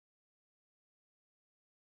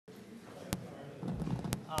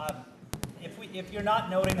If you're not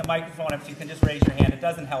noting the microphone, if you can just raise your hand. It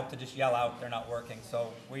doesn't help to just yell out they're not working.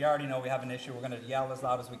 So we already know we have an issue. We're going to yell as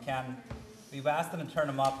loud as we can. We've asked them to turn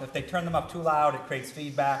them up. If they turn them up too loud, it creates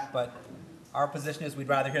feedback. But our position is we'd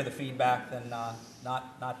rather hear the feedback than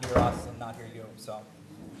not hear us and not hear you. So,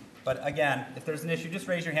 but again, if there's an issue, just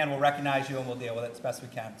raise your hand. We'll recognize you and we'll deal with it as best we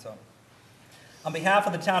can. So, on behalf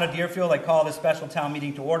of the town of Deerfield, I call this special town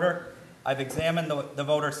meeting to order. I've examined the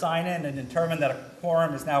voter sign-in and determined that a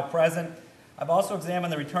quorum is now present. I've also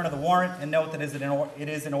examined the return of the warrant and note that it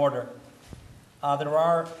is in order. There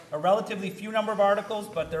are a relatively few number of articles,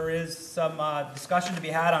 but there is some discussion to be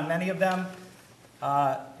had on many of them,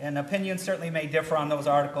 and opinions certainly may differ on those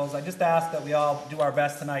articles. I just ask that we all do our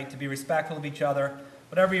best tonight to be respectful of each other.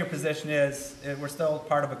 Whatever your position is, we're still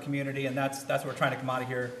part of a community, and that's what we're trying to come out of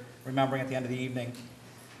here remembering at the end of the evening.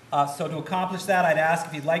 So to accomplish that, I'd ask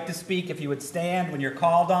if you'd like to speak, if you would stand when you're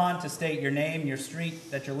called on to state your name, your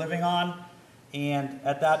street that you're living on, and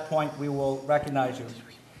at that point we will recognize you.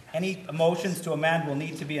 Any motions to amend will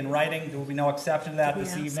need to be in writing. There will be no exception to that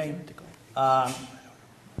this evening.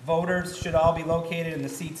 Voters should all be located in the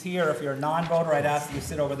seats here. If you're a non-voter, I'd ask that you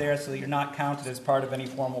sit over there so that you're not counted as part of any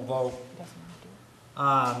formal vote.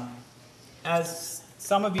 As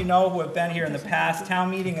some of you know who have been here in the past, town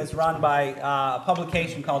meeting is run by a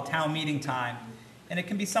publication called Town Meeting Time. And it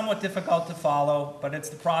can be somewhat difficult to follow, but it's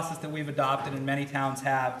the process that we've adopted and many towns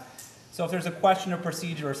have. So if there's a question of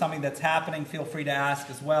procedure or something that's happening, feel free to ask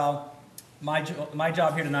as well. My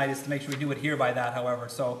job here tonight is to make sure we do adhere by that, however,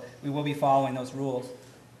 so we will be following those rules.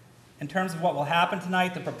 In terms of what will happen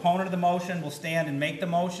tonight, the proponent of the motion will stand and make the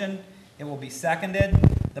motion. It will be seconded.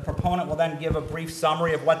 The proponent will then give a brief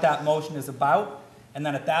summary of what that motion is about, and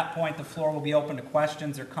then at that point the floor will be open to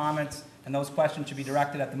questions or comments, and those questions should be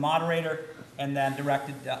directed at the moderator, and then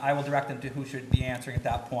I will direct them to who should be answering at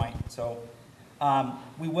that point. So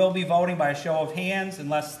we will be voting by a show of hands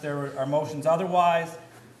unless there are motions otherwise.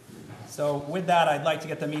 So with that, I'd like to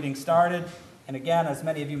get the meeting started. And again, as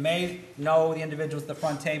many of you may know, the individuals at the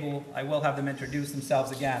front table, I will have them introduce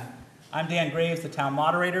themselves again. I'm Dan Graves, the town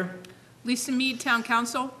moderator. Lisa Mead, Town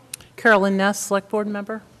Council. Carolyn Ness, Select Board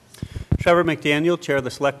Member. Trevor McDaniel, Chair of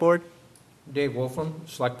the Select Board. Dave Wolfram,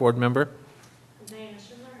 Select Board Member. Diana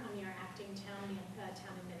Schindler, I'm your acting town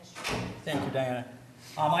administrator. Thank you, Diana.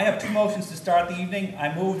 I have two motions to start the evening.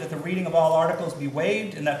 I move that the reading of all articles be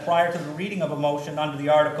waived and that prior to the reading of a motion under the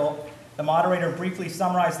article, the moderator briefly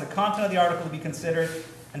summarize the content of the article to be considered,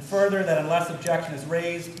 and further that unless objection is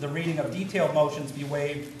raised, the reading of detailed motions be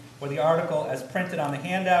waived, where the article as printed on the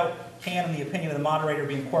handout can, in the opinion of the moderator,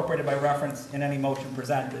 be incorporated by reference in any motion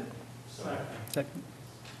presented. Second.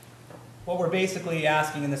 What we're basically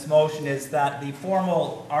asking in this motion is that the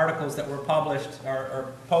formal articles that were published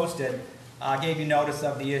or posted gave you notice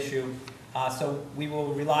of the issue. So we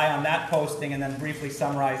will rely on that posting and then briefly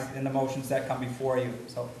summarize in the motions that come before you.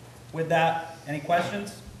 So with that, any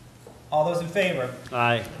questions? All those in favor?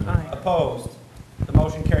 Aye. Aye. Opposed? The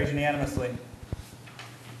motion carries unanimously.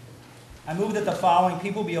 I move that the following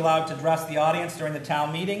people be allowed to address the audience during the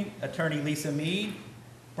town meeting: Attorney Lisa Mead,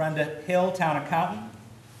 Brenda Hill, Town Accountant,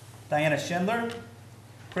 Diana Schindler,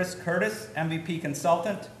 Chris Curtis, MVP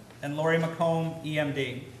Consultant, and Lori McComb,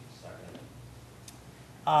 EMD.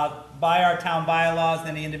 By our town bylaws,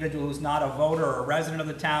 any individual who's not a voter or a resident of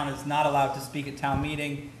the town is not allowed to speak at town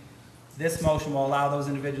meeting. This motion will allow those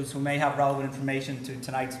individuals who may have relevant information to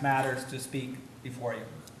tonight's matters to speak before you.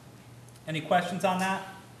 Any questions on that?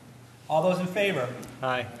 All those in favor?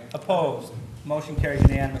 Aye. Opposed? Motion carries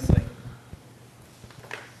unanimously.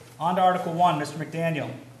 On to Article 1, Mr.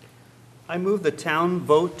 McDaniel. I move the town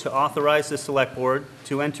vote to authorize the Select Board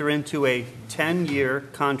to enter into a 10-year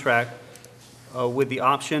contract with the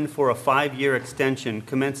option for a 5-year extension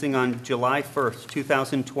commencing on July 1st,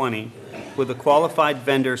 2020, with a qualified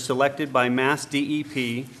vendor selected by Mass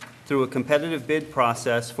DEP through a competitive bid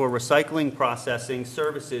process for recycling processing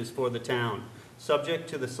services for the town, subject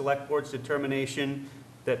to the Select Board's determination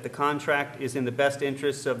that the contract is in the best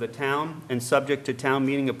interests of the town and subject to town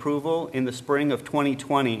meeting approval in the spring of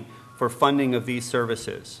 2020 for funding of these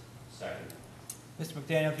services. Mr.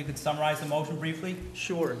 McDaniel, if you could summarize the motion briefly.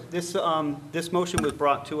 Sure. This motion was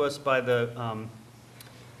brought to us by the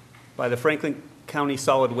Franklin County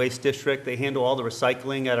Solid Waste District. They handle all the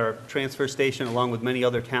recycling at our transfer station along with many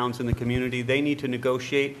other towns in the community. They need to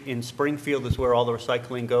negotiate. In Springfield is where all the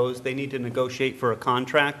recycling goes. They need to negotiate for a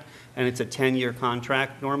contract, and it's a 10-year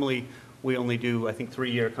contract. Normally we only do, I think,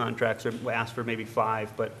 3-year contracts, or we ask for maybe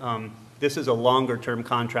 5, but this is a longer-term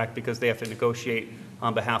contract because they have to negotiate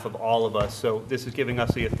on behalf of all of us. So this is giving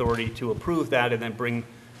us the authority to approve that and then bring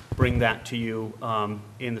that to you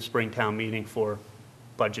in the spring town meeting for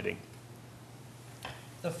budgeting.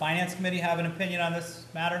 The Finance Committee have an opinion on this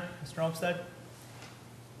matter, Mr. Olmsted?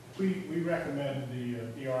 We recommend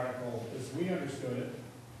the article, as we understood it.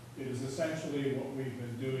 It is essentially what we've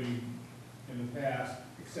been doing in the past,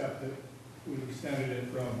 except that we've extended it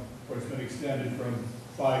from, or it's been extended from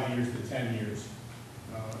 5 years to 10 years.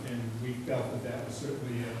 And we felt that that was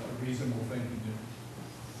certainly a reasonable thing to do.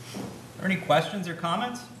 Are there any questions or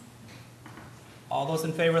comments? All those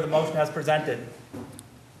in favor of the motion as presented?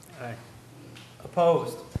 Aye.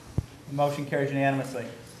 Opposed? The motion carries unanimously.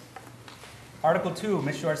 Article 2,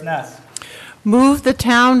 Ms. Shores-Ness. Move the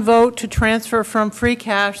town vote to transfer from free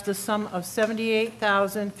cash the sum of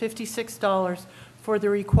 $78,056 for the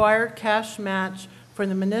required cash match for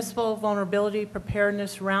the Municipal Vulnerability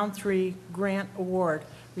Preparedness Round 3 Grant Award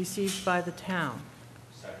received by the town.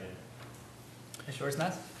 Ms.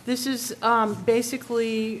 Shores-Ness? This is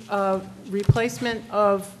basically a replacement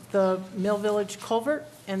of the Mill Village culvert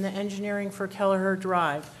and the engineering for Kelleher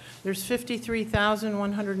Drive. There's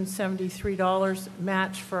 $53,173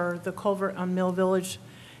 match for the culvert on Mill Village,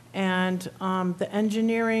 and the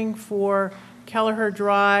engineering for Kelleher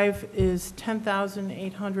Drive is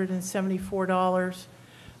 $10,874.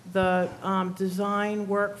 The design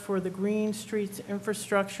work for the Green Streets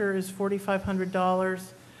infrastructure is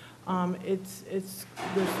 $4,500. There's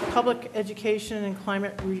public education and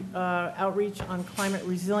climate outreach on climate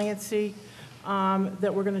resiliency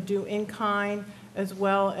that we're going to do in kind, as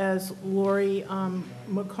well as Lori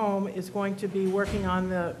McComb is going to be working on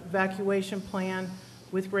the evacuation plan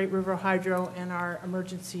with Great River Hydro and our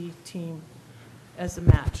emergency team as a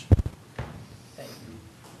match. Thank you.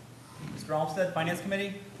 Mr. Olmsted, Finance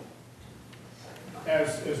Committee?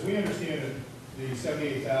 As we understand it, the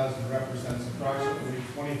 78,000 represents approximately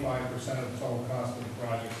 25% of the total cost of the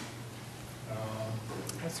project.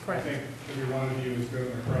 That's I correct. think every one of you has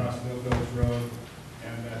driven across Mill Village Road,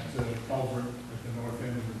 and that culvert at the north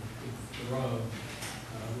end of the road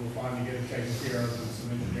will finally get it taken care of, and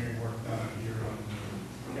some engineering work done here on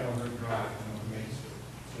Kelleher Drive and on Main Street.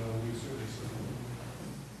 So we certainly support.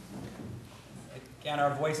 Again,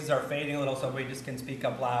 our voices are fading a little, so we just can speak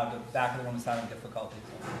up loud. The back of the room is having difficulty,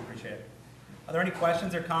 so we appreciate it. Are there any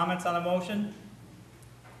questions or comments on the motion?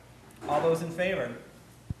 All those in favor?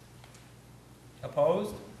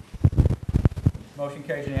 Opposed? Motion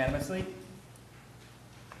carries unanimously.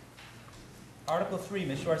 Article 3,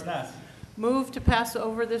 Ms. Shores-Ness. Move to pass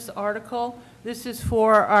over this article. This is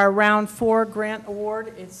for our Round 4 grant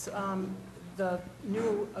award. It's the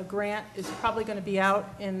new grant is probably going to be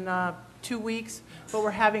out in 2 weeks, but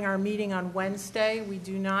we're having our meeting on Wednesday. We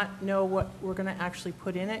do not know what we're going to actually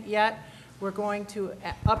put in it yet. We're going to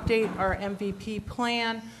update our MVP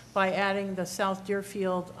plan by adding the South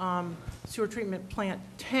Deerfield sewer treatment plant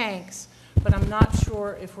tanks, but I'm not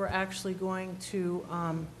sure if we're actually going to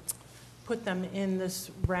put them in this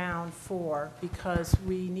round 4 because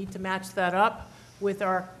we need to match that up with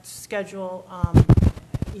our schedule,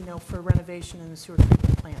 for renovation in the sewer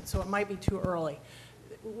treatment plant. So it might be too early.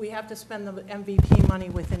 We have to spend the MVP money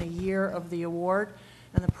within a year of the award,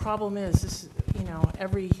 and the problem is, this,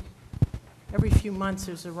 every few months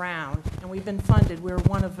there's a round, and we've been funded. We're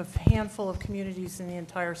one of a handful of communities in the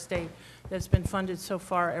entire state that's been funded so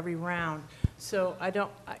far every round. So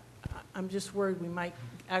I'm just worried we might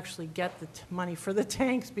actually get the money for the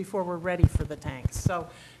tanks before we're ready for the tanks. So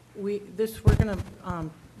we're going to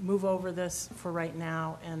move over this for right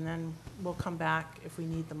now, and then we'll come back if we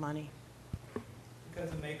need the money. Because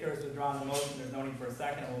the maker has withdrawn the motion, there's no need for a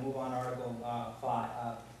second, and we'll move on to Article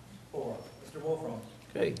 4. Mr. Wolfram.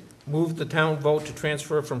 Okay. Move the town vote to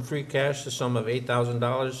transfer from free cash the sum of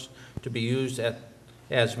 $8,000 to be used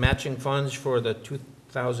as matching funds for the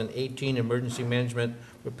 2018 Emergency Management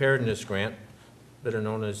Preparedness Grant, better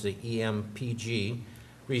known as the EMPG,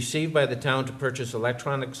 received by the town to purchase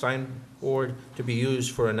electronic signboard to be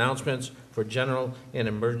used for announcements for general and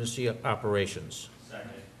emergency operations.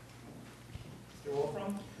 Second. Mr.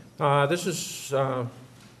 Wolfram. This is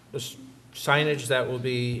this signage that will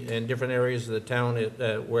be in different areas of the town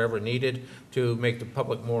wherever needed to make the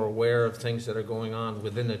public more aware of things that are going on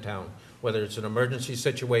within the town, whether it's an emergency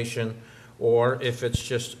situation or if it's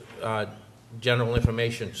just general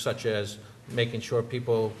information, such as making sure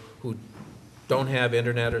people who don't have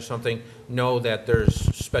internet or something know that there's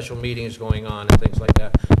special meetings going on and things like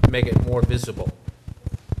that, to make it more visible.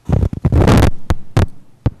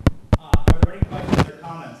 Are there any questions or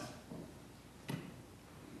comments?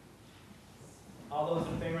 All those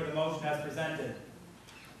in favor of the motion as presented?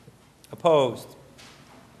 Opposed?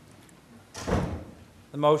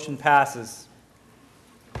 The motion passes.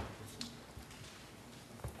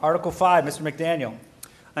 Article 5, Mr. McDaniel.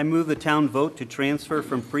 I move the town vote to transfer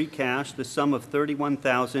from free cash the sum of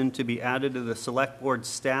 $31,000 to be added to the Select Board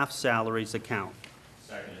staff salaries account.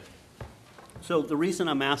 Second. So the reason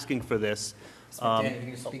I'm asking for this, Mr. McDaniel,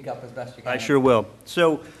 you can speak up as best you can. I sure will.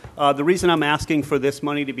 So the reason I'm asking for this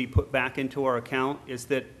money to be put back into our account is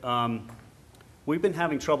that we've been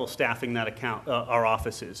having trouble staffing that account, our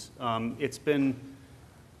offices. It's been,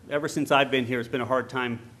 ever since I've been here, it's been a hard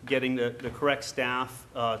time getting the correct staff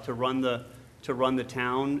to run the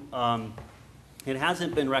town. It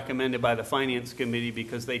hasn't been recommended by the Finance Committee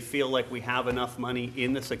because they feel like we have enough money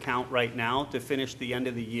in this account right now to finish the end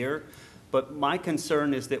of the year. But my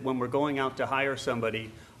concern is that when we're going out to hire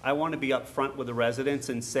somebody, I want to be upfront with the residents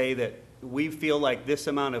and say that we feel like this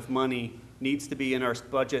amount of money needs to be in our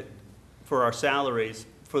budget for our salaries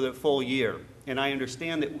for the full year. And I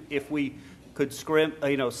understand that if we could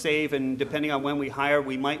save, and depending on when we hire,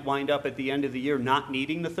 we might wind up at the end of the year not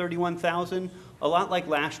needing the $31,000. A lot like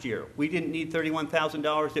last year, we didn't need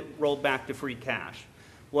 $31,000. It rolled back to free cash.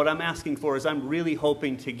 What I'm asking for is I'm really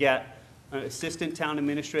hoping to get an assistant town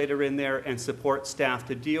administrator in there and support staff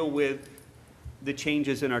to deal with the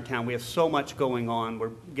changes in our town. We have so much going on.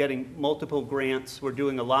 We're getting multiple grants. We're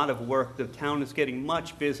doing a lot of work. The town is getting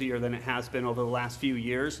much busier than it has been over the last few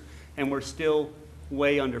years, and we're still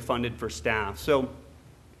way underfunded for staff. So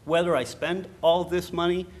whether I spend all this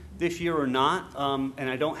money this year or not, and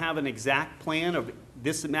I don't have an exact plan of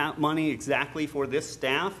this amount of money exactly for this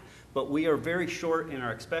staff, but we are very short in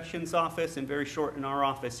our inspections office and very short in our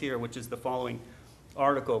office here, which is the following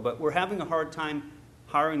article. But we're having a hard time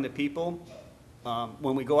hiring the people.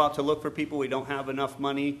 When we go out to look for people, we don't have enough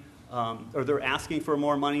money, or they're asking for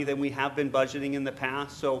more money than we have been budgeting in the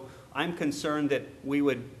past. So I'm concerned that we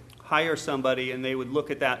would hire somebody and they would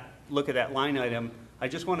look at that line item. I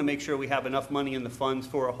just want to make sure we have enough money in the funds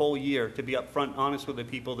for a whole year to be upfront honest with the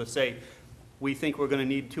people to say, we think we're going to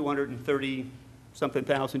need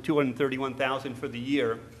 $231,000 for the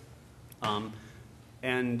year, to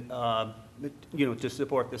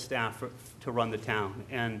support the staff to run the town.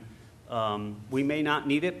 And we may not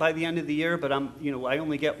need it by the end of the year, but I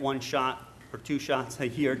only get one shot or two shots a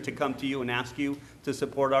year to come to you and ask you to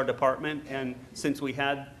support our department. And since we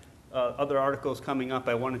had other articles coming up,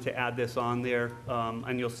 I wanted to add this on there.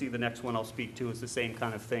 And you'll see the next one I'll speak to is the same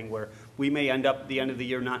kind of thing where we may end up at the end of the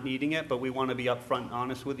year not needing it, but we want to be upfront and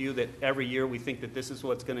honest with you that every year we think that this is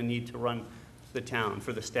what's going to need to run the town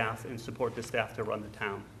for the staff and support the staff to run the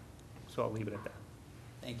town. So I'll leave it at that.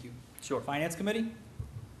 Thank you. Sure. Finance Committee?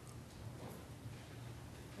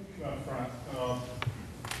 Up front.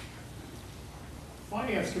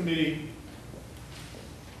 Finance Committee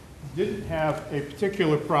didn't have a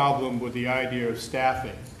particular problem with the idea of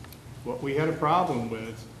staffing. What we had a problem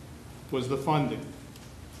with was the funding.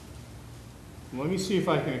 Let me see if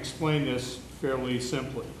I can explain this fairly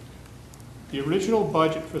simply. The original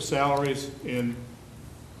budget for salaries in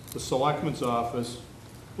the Selectman's office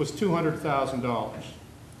was $200,000.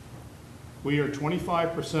 We are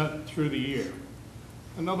 25% through the year.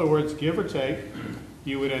 In other words, give or take,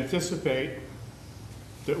 you would anticipate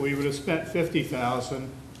that we would have spent $50,000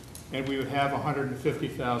 and we would have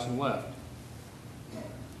 $150,000 left.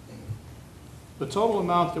 The total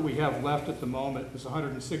amount that we have left at the moment is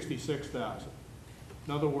 $166,000.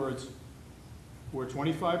 In other words, we're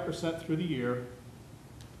 25% through the year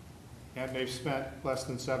and they've spent less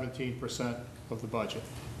than 17% of the budget.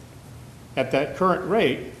 At that current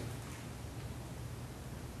rate,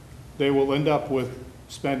 they will end up with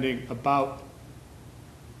spending about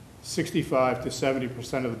 65 to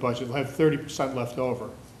 70% of the budget. They'll have 30% left over,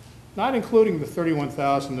 not including the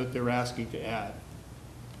 $31,000 that they're asking to add.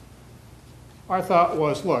 Our thought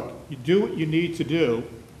was, look, you do what you need to do,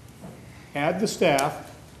 add the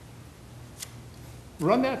staff,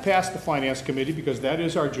 run that past the Finance Committee because that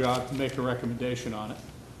is our job to make a recommendation on it.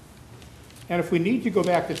 And if we need to go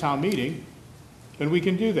back to town meeting, then we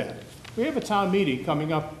can do that. We have a town meeting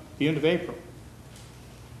coming up the end of April.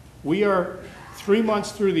 We are 3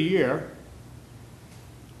 months through the year.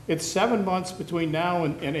 It's 7 months between now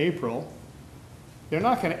and April. They're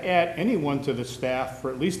not going to add anyone to the staff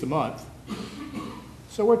for at least a month.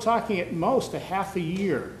 So we're talking at most a half a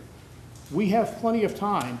year. We have plenty of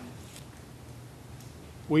time.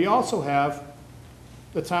 We also have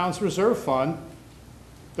the town's reserve fund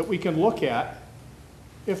that we can look at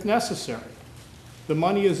if necessary. The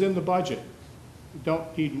money is in the budget. We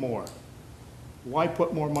don't need more. Why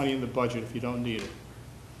put more money in the budget if you don't need it?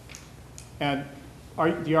 And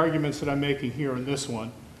the arguments that I'm making here in this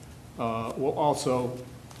one will also,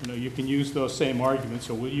 you can use those same arguments,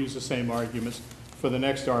 or we'll use the same arguments for the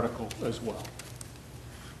next article as well.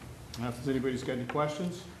 Now, if anybody's got any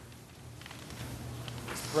questions?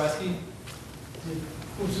 Bresky?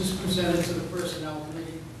 Was this presented to the Personnel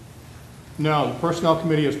Committee? No, the Personnel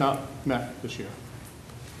Committee has not met this year.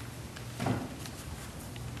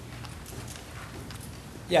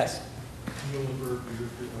 Yes.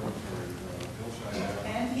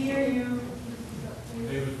 Can't hear you.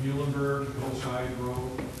 David Muhlenberg, Hillside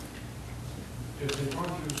Road. If they want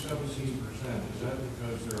to 17%, is that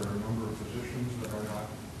because there are a number of positions that are not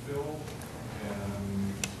filled?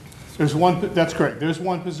 And, There's one, that's correct, there's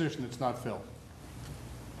one position that's not filled.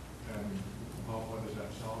 and about what is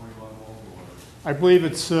that salary level or? I believe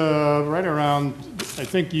it's right around, I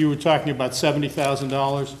think you were talking about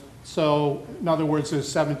 $70,000. So in other words,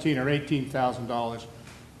 there's $17,000 or $18,000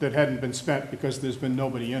 that hadn't been spent because there's been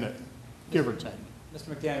nobody in it, give or take.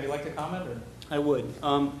 Mr. McDaniel, would you like to comment, or? I would.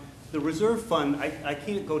 The reserve fund, I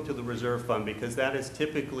can't go to the reserve fund because that is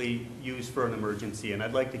typically used for an emergency, and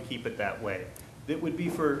I'd like to keep it that way. It would be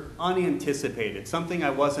for unanticipated, something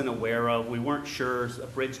I wasn't aware of, we weren't sure, a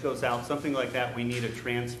bridge goes out, something like that, we need a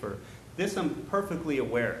transfer. This, I'm perfectly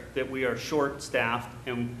aware that we are short-staffed,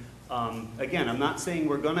 and again, I'm not saying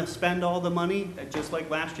we're gonna spend all the money, just like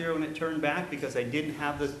last year when it turned back, because I didn't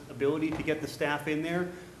have the ability to get the staff in there.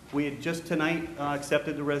 We had just tonight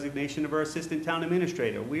accepted the resignation of our assistant town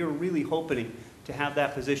administrator. We were really hoping to have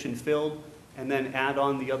that position filled and then add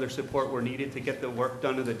on the other support we're needed to get the work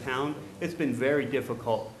done in the town. It's been very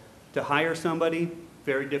difficult to hire somebody,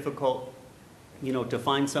 very difficult, to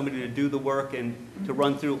find somebody to do the work and to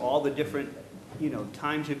run through all the different,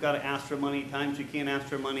 times you've got to ask for money, times you can't ask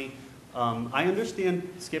for money. I understand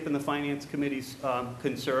Skip and the Finance Committee's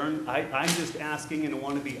concern. I'm just asking, and I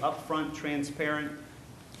want to be upfront, transparent,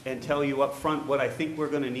 and tell you up front what I think we're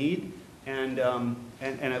going to need, and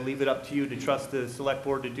I leave it up to you to trust the select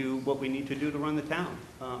board to do what we need to do to run the town.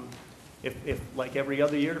 If like every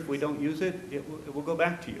other year, if we don't use it, it will go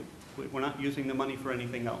back to you. We're not using the money for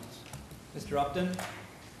anything else. Mr. Upton?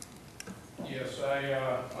 Yes,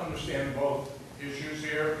 I understand both issues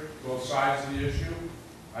here, both sides of the issue.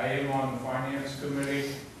 I am on the Finance Committee,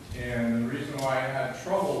 and the reason why I had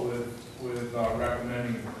trouble with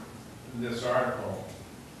recommending this article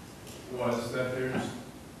was that there's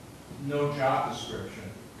no job description.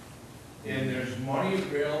 And there's money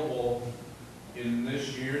available in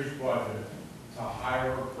this year's budget to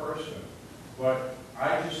hire a person. But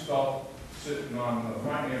I just felt, sitting on the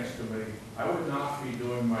Finance Committee, I would not be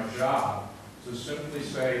doing my job to simply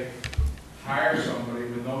say, hire somebody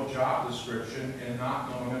with no job description and not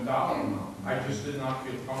knowing a dollar amount. I just did not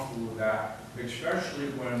feel comfortable with that, especially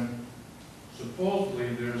when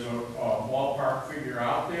supposedly there's a ballpark figure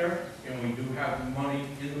out there, and we do have the money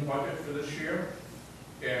in the budget for this year.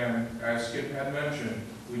 And as Skip had mentioned,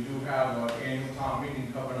 we do have an annual town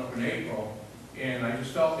meeting coming up in April, and I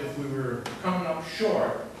just felt if we were coming up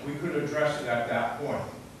short, we could address it at that point.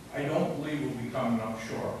 I don't believe we'll be coming up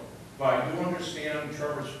short, but I do understand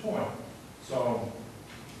Trevor's point. So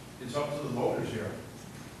it's up to the voters here.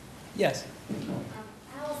 Yes.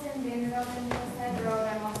 Allison Vanderbilt in Hillside Road,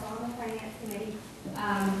 I'm also on the Finance Committee.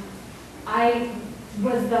 I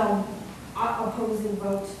was the opposing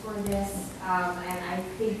vote for this, and I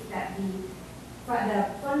think that the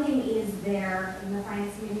funding is there, and the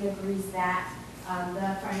Finance Committee agrees that.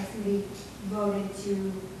 The Finance Committee voted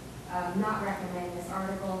to not recommend this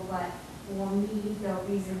article, but for me, the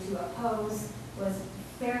reason to oppose was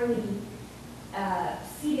fairly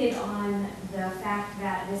seated on the fact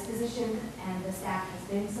that this position and the staff has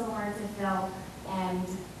been so hard to fill, and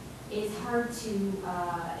it's hard to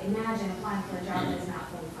imagine applying for a job that is not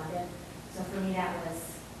fully funded. So for me, that was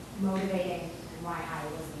motivating and why I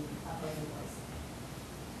was the opposing voice.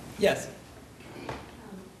 Yes.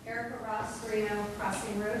 Erica Ross, Reno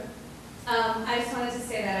Crossing Road. I just wanted to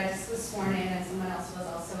say that I just was sworn in, and someone else was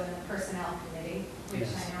also in the Personnel Committee, which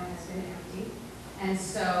I know has been empty. And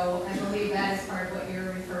so I believe that is part of what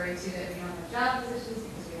you're referring to, that we don't have job positions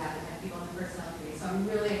because we haven't had people in the Personnel Committee. So I'm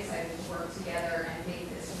really excited to work together and make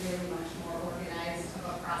this really much more organized of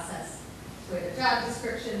a process. So we have a job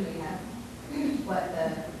description, we have what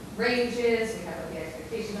the range is, we have what the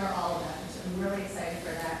expectations are, all of that. So I'm really excited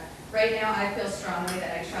for that. Right now, I feel strongly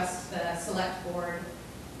that I trust the select board.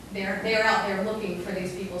 They're out there looking for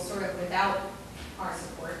these people sort of without our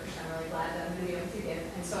support, which I'm really glad that I'm going to be able to give.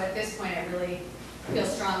 And so at this point, I really feel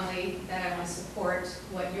strongly that I want to support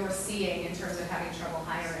what you're seeing in terms of having trouble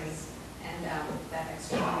hiring, and that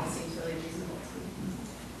extra money seems really reasonable to me.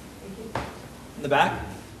 Thank you. In the back?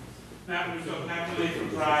 Matt Russo, Naturally from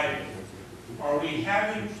Pride. Are we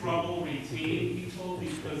having trouble retaining people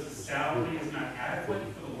because the salary is not adequate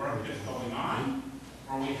for the work that's going on?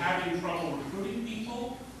 Are we having trouble recruiting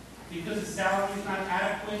people because the salary is not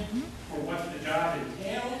adequate for what the job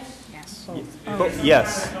entails?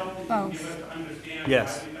 Yes. Give us to understand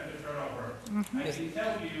Yes. why we got the turnover. I can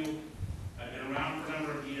tell you, I've been around for a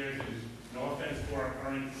number of years, and no offense to our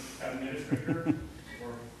current town administrator,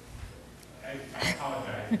 or, I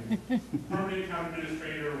apologize, permanent town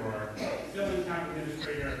administrator or filling town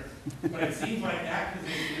administrator, but it seems like that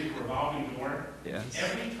position is a revolving door. Yes.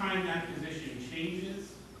 Every time that position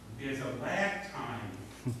changes, there's a lag time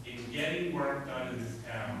in getting work done in this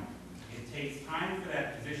town. It takes time for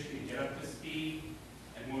that position to get up to speed,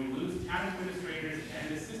 and when we lose town administrators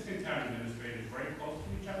and assistant town administrators very close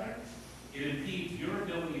to each other, it impedes your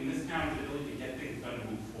ability in this town's ability to get things done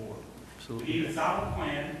and move forward. We need a solid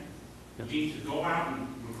plan. We need to go out and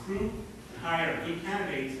recruit and hire good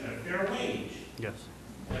candidates at a fair wage, Yes.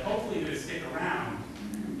 that hopefully will stick around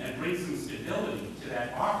and bring some stability to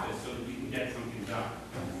that office so that we can get something done.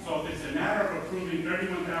 So if it's a matter of approving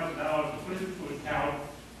 $31,000 to put it into account,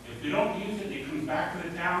 if we don't use it, it comes back to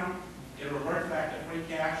the town, it reverts back to free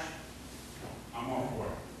cash, I'm all for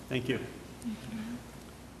it. Thank you.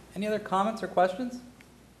 Any other comments or questions?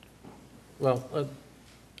 Well,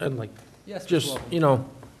 I'd like, Yes, Mr. just, Wilson. you know,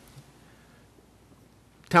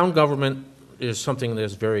 town government is something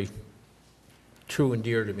that's very true and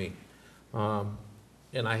dear to me.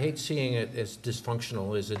 And I hate seeing it as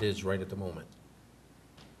dysfunctional as it is right at the moment.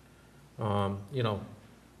 You know,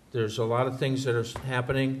 there's a lot of things that are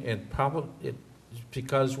happening, and probably it's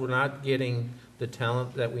because we're not getting the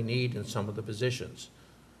talent that we need in some of the positions.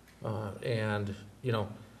 And, you know,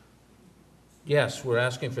 yes, we're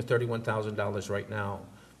asking for $31,000 right now,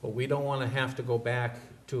 but we don't want to have to go back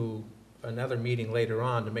to another meeting later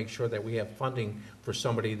on to make sure that we have funding for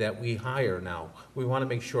somebody that we hire now. We want to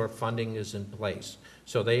make sure funding is in place.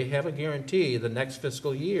 So they have a guarantee the next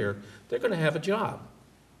fiscal year, they're going to have a job.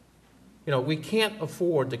 You know, we can't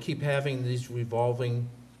afford to keep having these revolving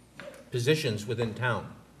positions within town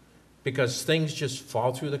because things just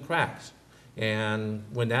fall through the cracks. And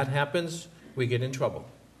when that happens, we get in trouble.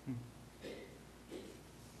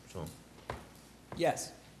 So.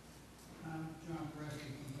 Yes. John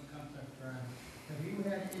Preston from Contact Drive. Have you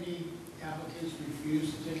had any applicants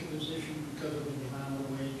refuse to take a position because of the amount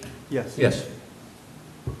of wage? Yes. Yes.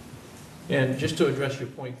 And just to address your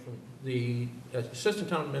point, from the assistant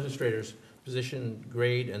town administrator's position,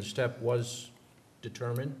 grade, and step was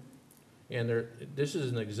determined, and this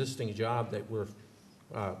is an existing job that we're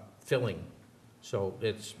filling, so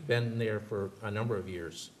it's been there for a number of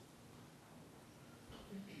years.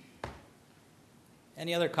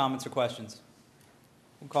 Any other comments or questions?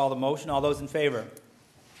 We'll call the motion. All those in favor?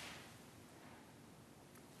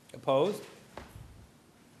 Opposed?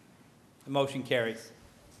 The motion carries.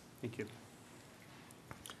 Thank you.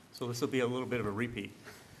 So this will be a little bit of a repeat.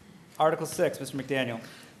 Article 6, Mr. McDaniel.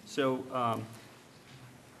 So,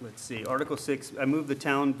 let's see, Article 6, I move the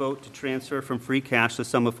town vote to transfer from free cash the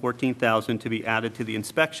sum of $14,000 to be added to the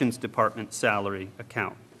inspections department salary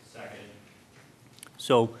account. Second.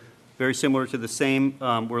 So, very similar to the same,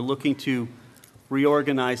 we're looking to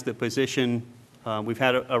reorganize the position. We've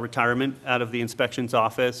had a retirement out of the inspections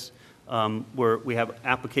office, where we have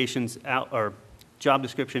applications out, or job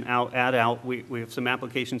description out, ad out. We have some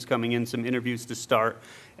applications coming in, some interviews to start,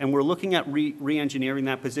 and we're looking at re-engineering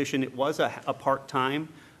that position. It was a part-time.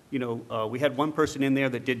 You know, we had one person in there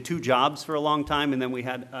that did 2 jobs for a long time, and then we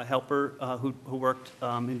had a helper who worked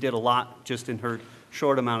and did a lot just in her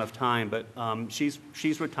short amount of time. But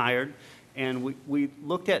she's retired, and we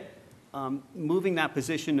looked at moving that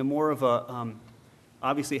position to more of a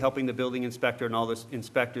obviously helping the building inspector and all the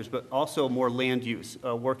inspectors, but also more land use,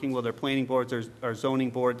 working with our planning boards, our zoning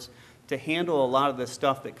boards, to handle a lot of the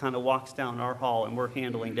stuff that kind of walks down our hall and we're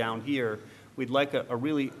handling down here. We'd like a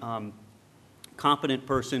really competent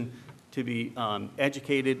person to be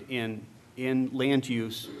educated in land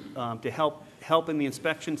use, to help in the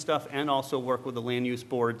inspection stuff and also work with the land use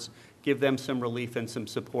boards, give them some relief and some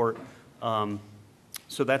support.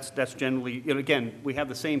 So that's generally, you know, again, we have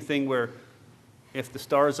the same thing where if the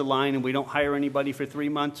stars align and we don't hire anybody for 3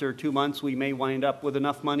 months or 2 months, we may wind up with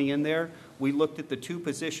enough money in there. We looked at the 2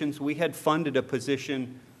 positions. We had funded a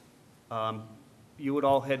position, you would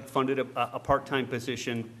all had funded a part-time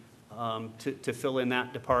position to fill in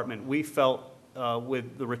that department. We felt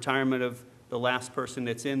with the retirement of the last person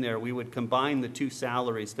that's in there, we would combine the 2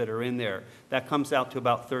 salaries that are in there. That comes out to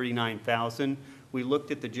about $39,000. We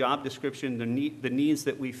looked at the job description, the needs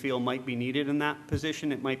that we feel might be needed in that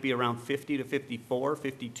position. It might be around 50 to 54,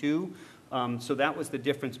 52. So that was the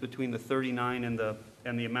difference between the 39 and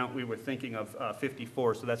the amount we were thinking of,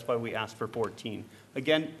 54. So that's why we asked for 14.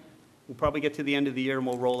 Again, we'll probably get to the end of the year and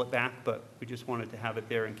we'll roll it back, but we just wanted to have it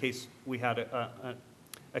there in case we had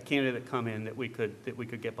a candidate come in that we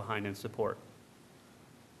could get behind and support.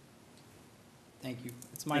 Thank you.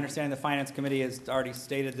 It's my understanding the Finance Committee has already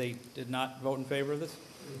stated they did not vote in favor of this?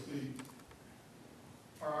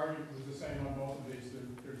 Our argument was the same on both of these.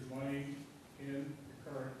 There's money in the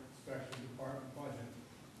current special department budget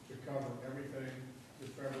to cover everything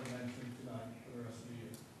that Trevor mentioned tonight for the rest of the year.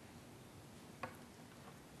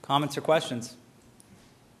 Comments or questions?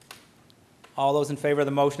 All those in favor of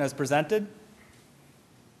the motion as presented?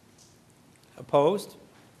 Opposed?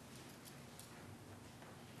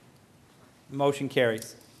 Motion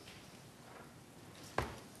carries.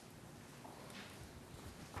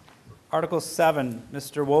 Article 7,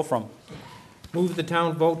 Mr. Wolfram. Move the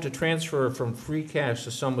town vote to transfer from free cash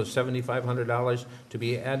the sum of $7,500 to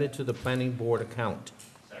be added to the planning board account.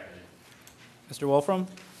 Mr. Wolfram?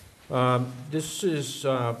 This is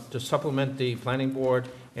to supplement the planning board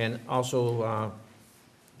and also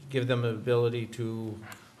give them the ability to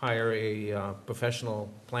hire a professional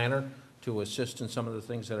planner to assist in some of the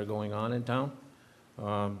things that are going on in town.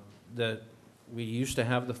 That we used to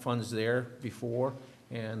have the funds there before,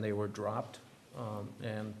 and they were dropped.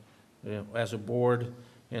 And you know, as a board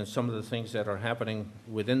and some of the things that are happening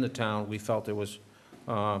within the town, we felt it was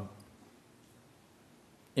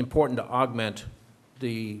important to augment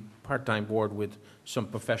the part-time board with some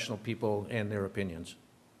professional people and their opinions.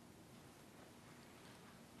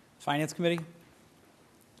 Finance Committee?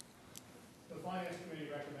 The Finance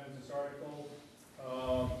Committee recommends this article.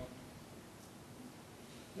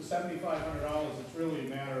 The $7,500, it's really a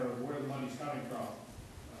matter of where the money's coming from.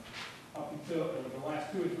 Up until the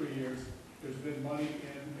last 2 or 3 years, there's been money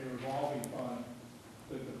in a revolving fund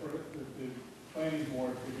that the planning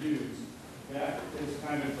board could use. That has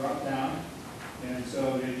kind of dropped down, and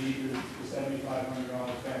so they need the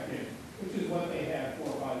 $7,500 back in, which is what they had 4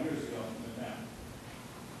 or 5 years ago in the town.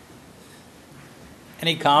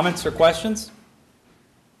 Any comments or questions?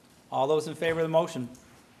 All those in favor of the motion?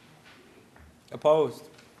 Opposed?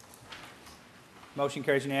 Motion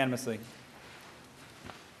carries unanimously.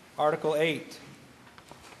 Article 8.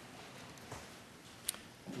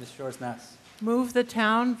 Ms. Shores-Ness. Move the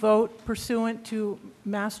town vote pursuant to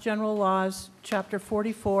Mass General Laws, Chapter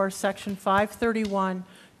 44, Section 531,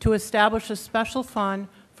 to establish a special fund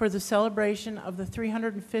for the celebration of the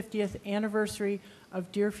 350th anniversary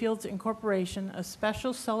of Deerfield's incorporation, a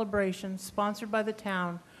special celebration sponsored by the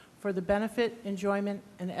town for the benefit, enjoyment,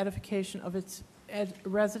 and edification of its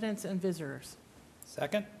residents and visitors.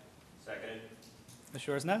 Second? Second. Ms.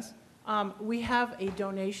 Shores-Ness. We have a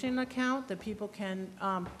donation account that people can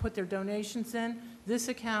put their donations in. This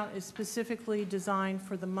account is specifically designed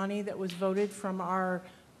for the money that was voted from our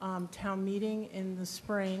town meeting in the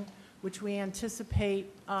spring, which we anticipate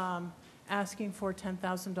asking for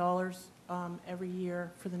 $10,000 every year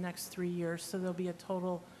for the next 3 years. So there'll be a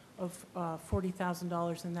total of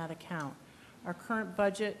 $40,000 in that account. Our current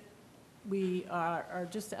budget, we are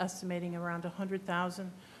just estimating around $100,000,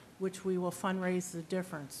 which we will fundraise the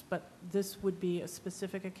difference. But this would be a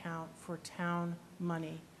specific account for town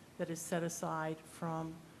money that is set aside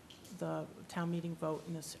from the town meeting vote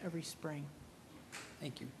in this every spring.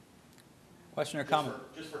 Thank you. Question or comment?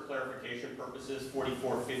 Just for clarification purposes,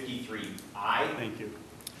 4453I. Thank you.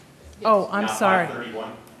 Oh, I'm not sorry.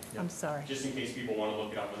 531. I'm sorry. Just in case people want to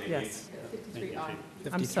look it up when they Yes. leave. 53I.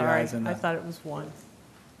 53 I'm sorry. ayes in I the- thought it was one.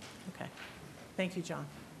 Okay. Thank you, John.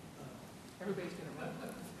 Everybody's going to run.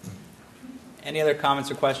 Any other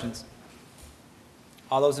comments or questions?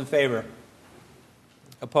 All those in favor?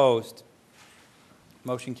 Opposed?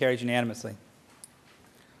 Motion carries unanimously.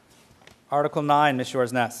 Article 9, Ms.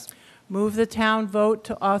 Shores-Ness. Move the town vote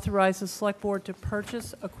to authorize the select board to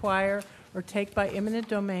purchase, acquire, or take by eminent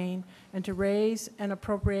domain, and to raise and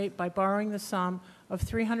appropriate by borrowing the sum of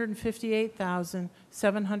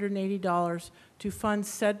 $358,780 to fund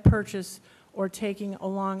said purchase or taking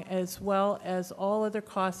along, as well as all other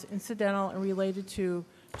costs incidental and related to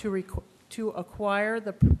acquire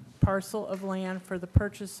the parcel of land for the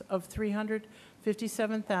purchase of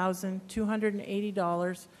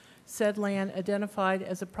 $357,280, said land identified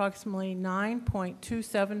as approximately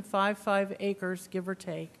 9.2755 acres, give or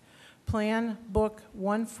take. Plan Book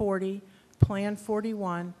 140, Plan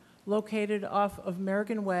 41, located off of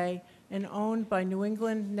Merrigan Way and owned by New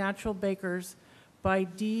England Natural Bakers, by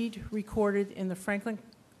deed recorded in the Franklin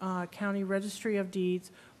County Registry of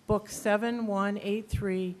Deeds, Book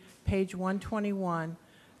 7183, page 121.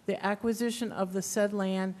 The acquisition of the said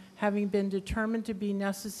land having been determined to be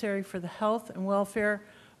necessary for the health and welfare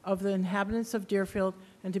of the inhabitants of Deerfield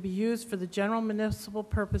and to be used for the general municipal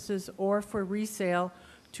purposes or for resale,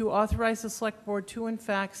 to authorize the select board to in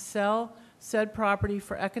fact sell said property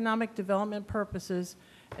for economic development purposes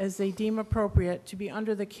as they deem appropriate, to be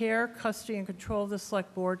under the care, custody, and control of the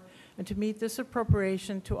Select Board, and to meet this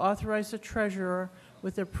appropriation, to authorize the treasurer,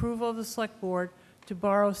 with the approval of the Select Board, to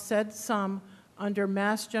borrow said sum under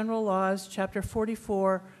Mass General Laws, Chapter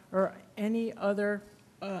 44, or any other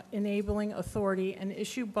enabling authority, and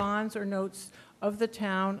issue bonds or notes of the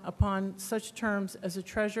town upon such terms as the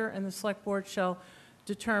treasurer and the Select Board shall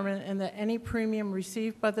determine, and that any premium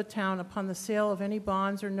received by the town upon the sale of any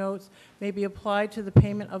bonds or notes may be applied to the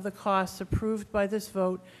payment of the costs approved by this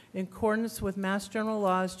vote in accordance with Mass General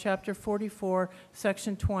Laws, Chapter 44,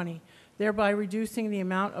 Section 20, thereby reducing the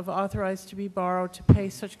amount of authorized to be borrowed to pay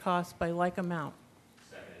such costs by like amount.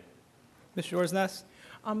 Mr. Orsness?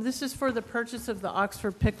 This is for the purchase of the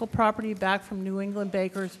Oxford Pickle property back from New England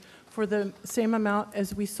Bakers for the same amount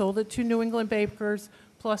as we sold it to New England Bakers,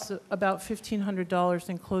 plus about $1,500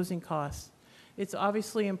 in closing costs. It's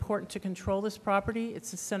obviously important to control this property.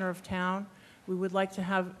 It's the center of town. We would like to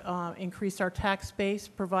have increase our tax base,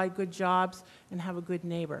 provide good jobs, and have a good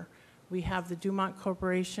neighbor. We have the Dumont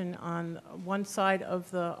Corporation on one side of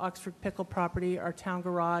the Oxford Pickle property, our town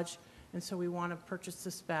garage, and so we want to purchase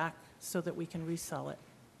this back so that we can resell it.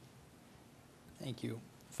 Thank you.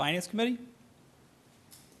 Finance Committee?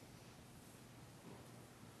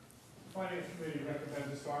 Finance Committee recommends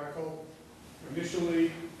this article.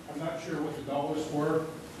 Initially, I'm not sure what the dollars were,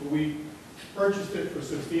 but we purchased it for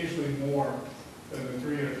substantially more than the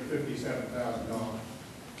 $357,000.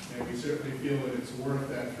 And we certainly feel that it's worth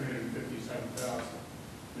that $357,000.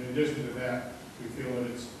 In addition to that, we feel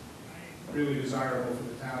that it's really desirable for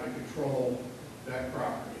the town to control that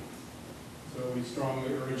property. So we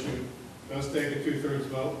strongly urge you, it does take a 2/3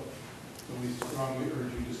 vote, so we strongly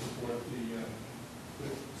urge you to support the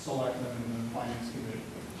selectmen and the finance committee.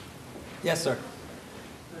 Yes, sir.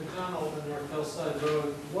 John Olden, North Hillside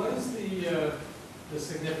Road. What is the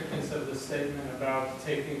significance of the statement about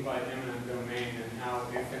taking by eminent domain, and how,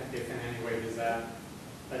 if in any way, does that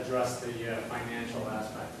address the financial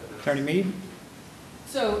aspect of it? Attorney Mead?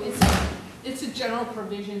 So it's a general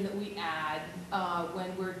provision that we add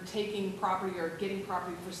when we're taking property or getting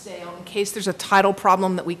property for sale, in case there's a title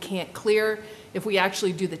problem that we can't clear. If we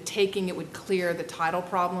actually do the taking, it would clear the title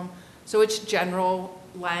problem. So it's general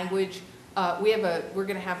language.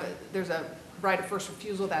 There's a right of first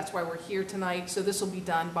refusal. That's why we're here tonight. So this will be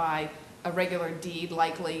done by a regular deed,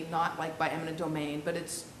 likely, not like by eminent domain, but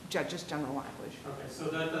it's just general language. Okay, so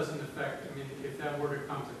that doesn't affect, I mean, if that were to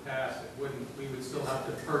come to pass, we would still have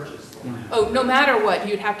to purchase the land. Oh, no matter what,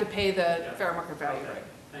 you'd have to pay the fair market value, Okay, right?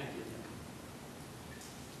 thank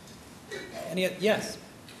you. Yes.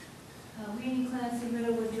 Randy Clancy,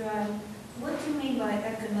 Middlewood Drive. What do you mean by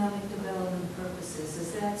economic development purposes?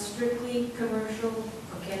 Is that strictly commercial,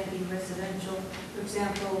 or can it be residential? For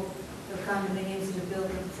example, the condominiums that are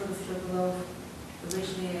built for the Sugarloaf,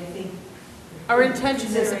 originally, I think. Our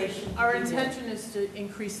intention consideration is to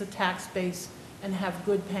increase the tax base and have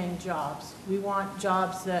good paying jobs. We want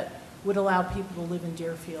jobs that would allow people to live in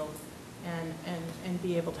Deerfield and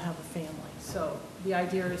be able to have a family. So the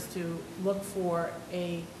idea is to look for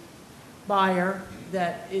a buyer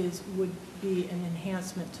that would be an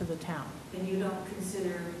enhancement to the town. And you don't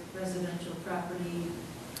consider residential property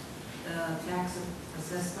tax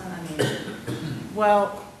assessment? I mean,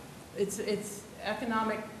 Well, it's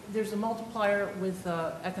economic, there's a multiplier with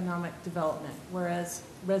economic development, whereas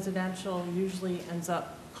residential usually ends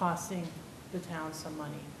up costing the town some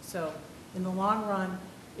money. So in the long run,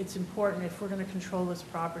 it's important if we're going to control this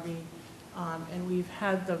property, and we've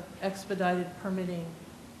had the expedited permitting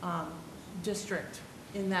district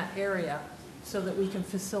in that area so that we can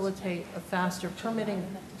facilitate a faster permitting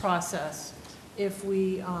process if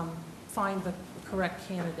we find the correct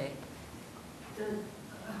candidate.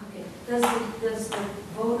 Okay. Do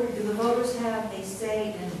the voters have a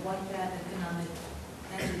say in what that economic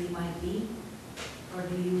entity might be? Or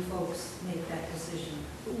do you folks make that decision?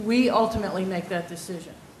 We ultimately make that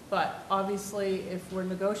decision, but obviously if we're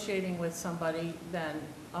negotiating with somebody, then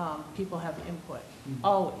people have input.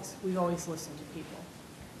 Always. We always listen to people.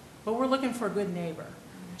 But we're looking for a good neighbor,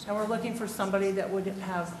 and we're looking for somebody that would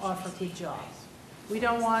offer good jobs. We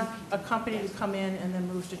don't want a company to come in and then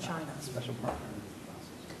move to China. Special permit.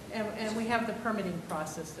 And we have the permitting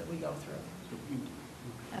process that we go through.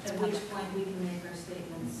 At which point we can make our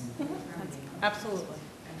statements. Absolutely.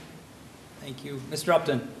 Thank you. Mr.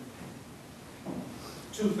 Upton?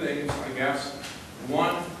 Two things, I guess.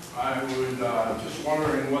 One, I would just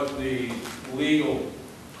wondering what the legal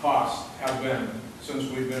costs have been since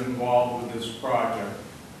we've been involved with this project,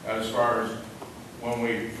 as far as when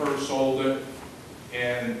we first sold it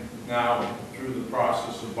and now through the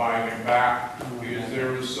process of buying it back, because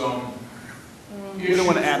there was some issues don't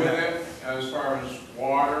with wanna add that. it as far as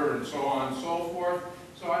water and so on and so forth.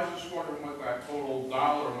 So I was just wondering what that total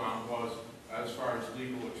dollar amount was as far as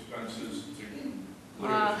legal expenses to clear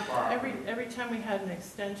this property. Every time we had an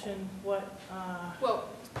extension, what, Well,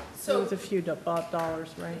 so it was a few dollars,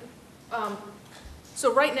 right?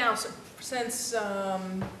 So right now, since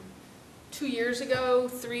 2 years ago,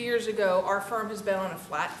 3 years ago, our firm has been on a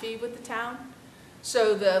flat fee with the town.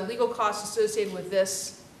 So the legal costs associated with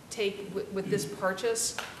this with this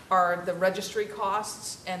purchase are the registry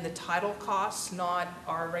costs and the title costs, not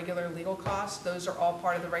our regular legal costs. Those are all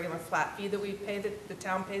part of the regular flat fee that we pay, that the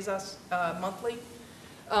town pays us monthly.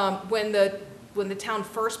 When the town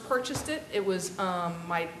first purchased it, it was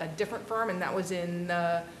a different firm, and that was in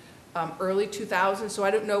early 2000. So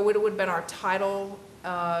I don't know what it would have been our title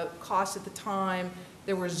costs at the time.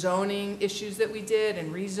 There were zoning issues that we did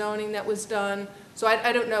and rezoning that was done. So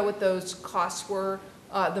I don't know what those costs were.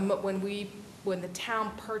 When the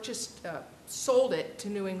town sold it to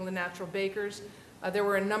New England Natural Bakers, there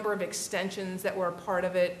were a number of extensions that were a part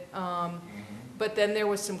of it. But then there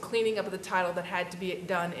was some cleaning up of the title that had to be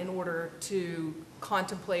done in order to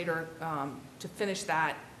contemplate or to finish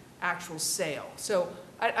that actual sale. So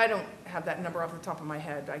I don't have that number off the top of my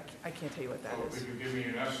head. I can't tell you what that So is. could you give me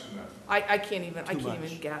an estimate? I can't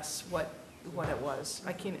even guess what it was.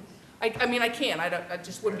 I can't. I mean, I can. I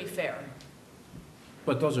just wouldn't be fair.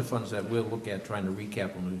 But those are funds that we'll look at trying to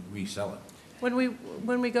recap and resell it. When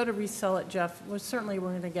we go to resell it, Jeff, we're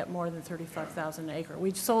going to get more than $35,000 an acre.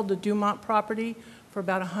 We sold the Dumont property for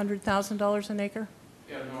about $100,000 an acre.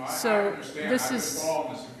 Yeah, no, I So understand. this I've been is-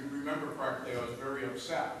 following this. If you remember correctly, I was very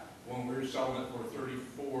upset when we were selling it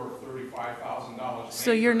for $35,000.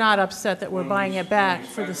 So you're not upset that we're buying it back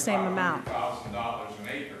for the same amount? $100,000 an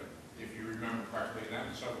acre, if you remember correctly, and that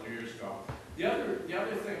was several years ago. The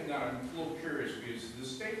other thing that I'm a little curious, because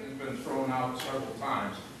this statement's been thrown out several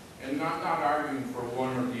times, and not arguing for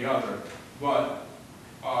one or the other, but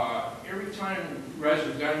every time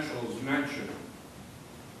residential is mentioned,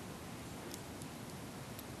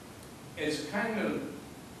 it's kind of,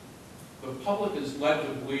 the public is led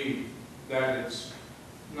to believe that it's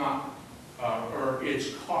not, or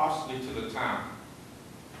it's costly to the town.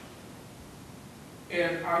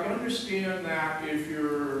 And I understand that if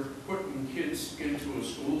you're putting kids into a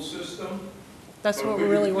school system. That's but what could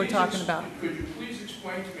you really we're please talking about. Could you please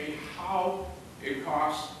explain to me how it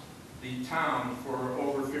costs the town for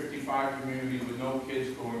over 55 community with no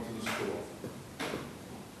kids going to the school?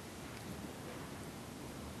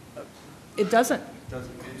 It doesn't.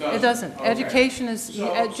 It doesn't. Okay. Education is,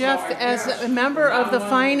 So Jeff, I as guess a member of the now when we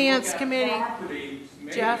Finance look at Committee, property,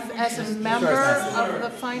 maybe Jeff, we as a should- member of the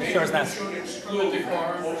maybe Finance. Sure, it's not. we should From a exclude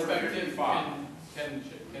decorum over perspective, 55. can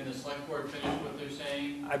the select board finish what they're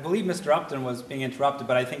saying? I believe Mr. Upton was being interrupted,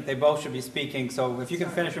 but I think they both should be speaking, so if you can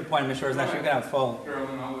finish your point, Ms. Shoresness, you can have full.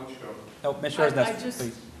 Carolyn, I'll let you go. Nope, Ms. I Shoresness, just-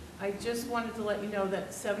 please. I just wanted to let you know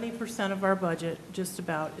that 70% of our budget, just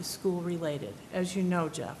about, is school-related, as you know,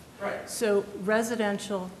 Jeff. Right. So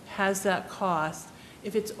residential has that cost.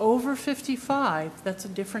 If it's over 55, that's a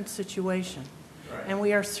different situation. Right. And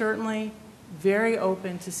we are certainly very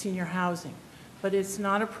open to senior housing, but it's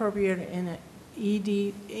not appropriate in an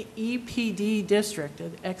EPD district,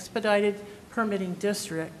 an expedited permitting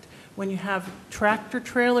district, when you have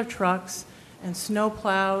tractor-trailer trucks and snow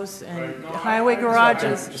plows and Right. No, highway I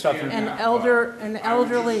garages understand and that,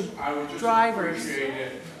 elderly I would just drivers. appreciate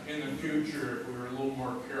it in the future if we were a little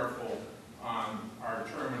more careful on our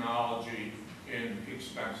terminology in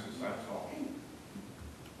expenses, that's all.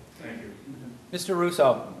 Thank you. Mr.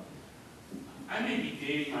 Russo, I may be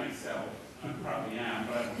dating myself, I probably am,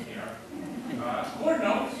 but I don't care. Gordon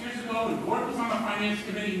Oaks, years ago, when Gordon was on the finance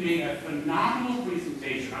committee, made a phenomenal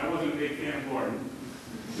presentation. I wasn't a big fan of Gordon.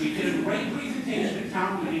 We did a great presentation at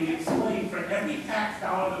town meeting, explaining for every tax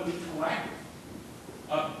dollar that we collect,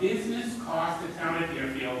 a business cost the town of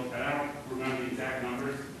Deerfield, and I don't remember the exact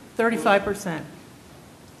numbers. 35%.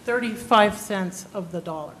 35 cents of the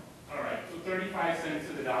dollar. All right, so 35 cents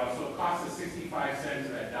to the dollar, so it costs us 65 cents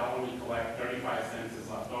of that dollar we collect, 35 cents is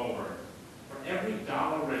left over. For every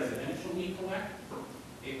dollar residential we collect,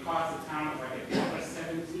 it costs the town like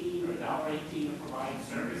 $1.17 or $1.18 to provide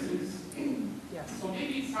services. Yes. So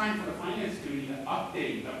maybe it's time for the finance committee to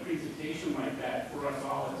update a presentation like that for us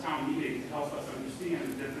all at town meeting to help us understand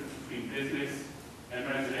the difference between business and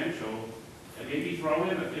residential, and maybe throw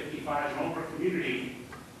in the 55 and over community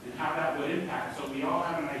and how that would impact, so we all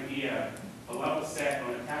have an idea, a level set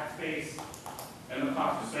on the tax base and the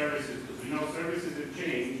cost of services, because we know services have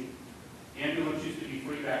changed. Ambulance used to be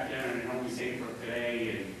free back then, and I know we pay for it today,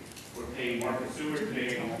 and we're paying more for sewer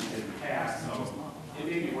today than we did in the past, so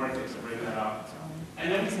it may be worth it to bring that up.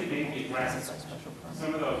 And then we can maybe address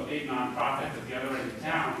some of those big nonprofits at the other end of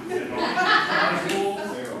town who said, oh, schools,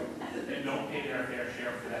 and don't pay their fair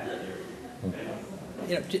share for that.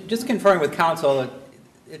 You know, just conferring with council,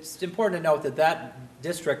 it's important to note that that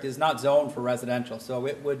district is not zoned for residential, so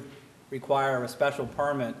it would require a special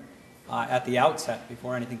permit at the outset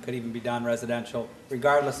before anything could even be done residential,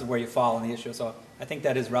 regardless of where you fall on the issue. So I think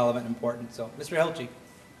that is relevant and important. So, Mr. Hilchi.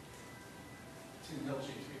 Tim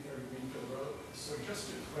Hilchi, 330 Greenfield Road. So just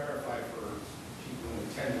to clarify for people in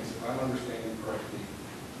attendance, if I'm understanding correctly,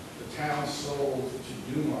 the town sold to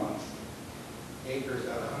Dumont acres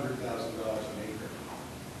at $100,000 an acre.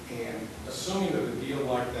 And assuming that a deal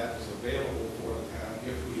like that is available for the town,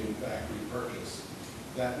 if we in fact repurchase,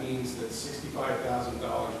 that means that $65,000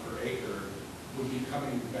 per acre would be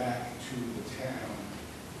coming back to the town.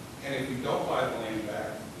 And if we don't buy the land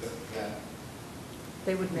back, that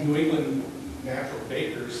They would make New England Natural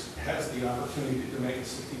Bakers has the opportunity to make a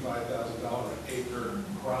 $65,000 an acre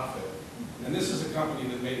profit. And this is a company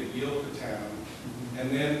that made a deal with the town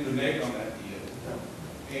and then reneged on that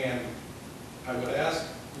deal. And I would ask,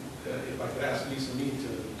 if I could ask Lisa Mead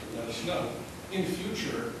to let us know, in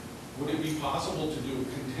future, would it be possible to do a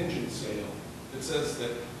contingent sale that says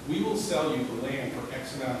that we will sell you the land for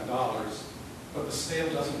X amount of dollars, but the sale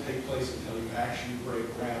doesn't take place until you actually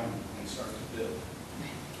break ground and start to build?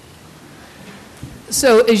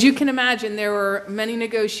 So as you can imagine, there were many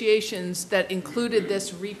negotiations that included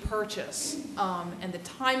this repurchase, and the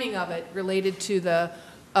timing of it related to the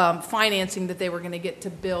financing that they were going to get to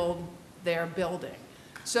build their building.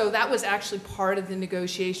 So that was actually part of the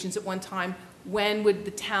negotiations at one time. When would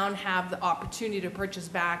the town have the opportunity to purchase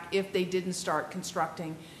back if they didn't start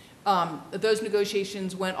constructing? Those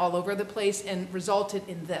negotiations went all over the place and resulted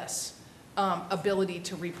in this ability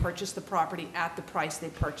to repurchase the property at the price they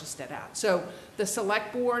purchased it at. So the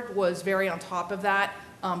select board was very on top of that,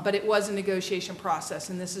 but it was a negotiation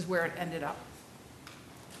process, and this is where it ended up.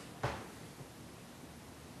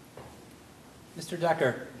 Mr.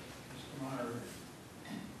 Decker.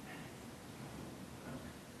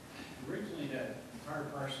 Originally, that entire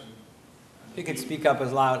parcel. If you could speak up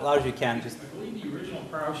as loud as you can. Just. I believe the original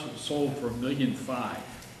parcel sold for $1.5 million.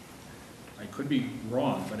 I could be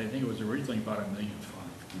wrong, but I think it was originally about $1.5 million.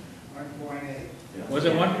 1.8. Was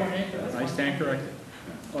it 1.8? I stand corrected.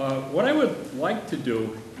 What I would like to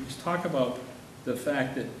do is talk about the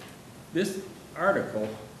fact that this article,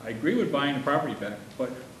 I agree with buying the property back, but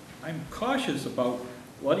I'm cautious about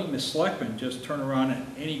letting the selectmen just turn around at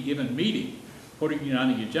any given meeting, putting it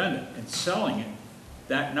on the agenda and selling it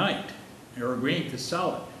that night, or agreeing to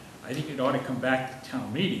sell it. I think it ought to come back to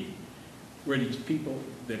town meeting, where these people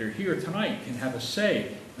that are here tonight can have a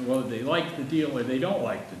say in whether they like the deal or they don't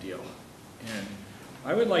like the deal. And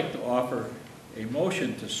I would like to offer a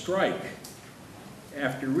motion to strike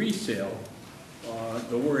after resale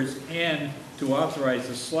the words "and to authorize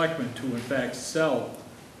the selectmen to in fact sell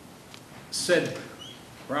said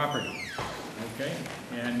property." Okay?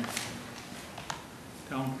 And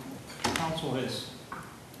town council has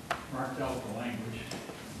marked out the language.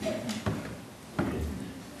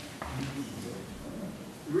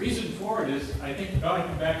 The reason for it is I think it ought to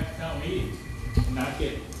come back to town meetings and not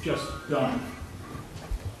get just done.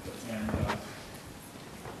 And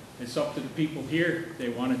it's up to the people here. If they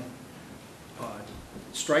want to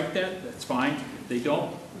strike that, that's fine. If they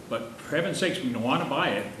don't, but for heaven's sakes, we don't want to buy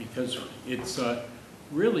it because it's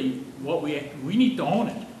really what we need to own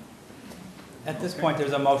it. At this point,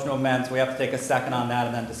 there's a motion to amend, so we have to take a second on that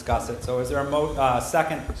and then discuss it. So is there a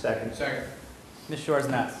second? Second. Ms.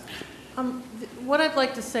 Shores-Ness. What I'd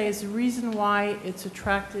like to say is the reason why it's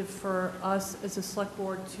attractive for us as a select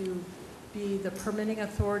board to be the permitting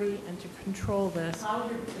authority and to control this.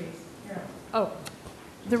 Louder, please. Yeah. Oh,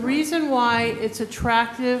 the reason why it's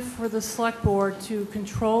attractive for the select board to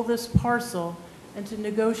control this parcel and to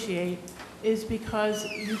negotiate is because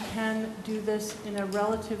you can do this in a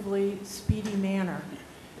relatively speedy manner.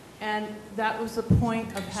 And that was the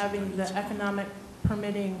point of having the economic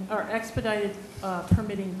permitting, or expedited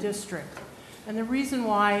permitting district. And the reason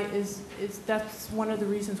why is that's one of the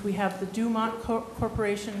reasons we have the Dumont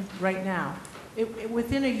Corporation right now.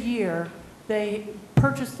 Within a year, they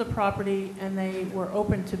purchased the property and they were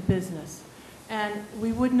open to business. And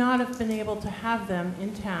we would not have been able to have them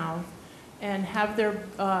in town and have their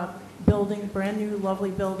building, brand new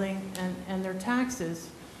lovely building, and their taxes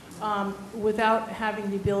without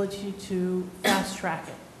having the ability to fast track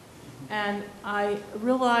it. And I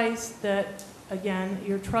realize that, again,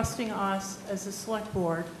 you're trusting us as a select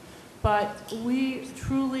board, but we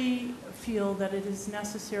truly feel that it is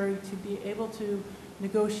necessary to be able to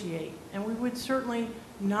negotiate. And we would certainly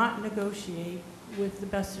not negotiate with the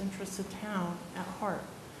best interests of town at heart.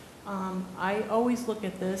 I always look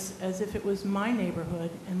at this as if it was my neighborhood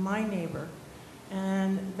and my neighbor.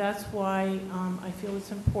 And that's why I feel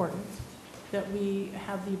it's important that we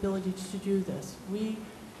have the ability to do this. We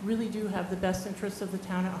really do have the best interests of the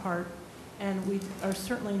town at heart, and we are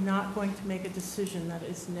certainly not going to make a decision that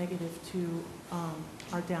is negative to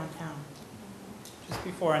our downtown. Just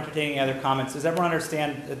before entertaining other comments, does everyone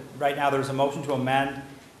understand that right now there's a motion to amend,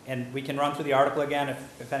 and we can run through the article again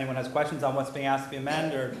if anyone has questions on what's being asked to be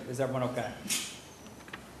amended, or is everyone okay?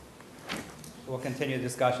 We'll continue the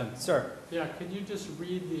discussion. Sir? Yeah, can you just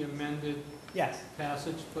read the amended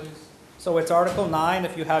passage, please? So it's Article 9,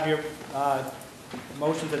 if you have your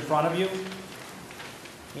motions in front of you.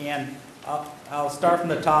 And I'll start from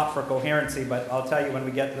the top for coherency, but I'll tell you when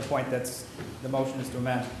we get to the point that's the motion is to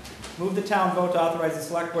amend. Move the town vote to authorize the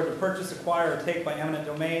select board to purchase, acquire, or take by eminent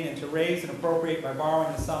domain and to raise and appropriate by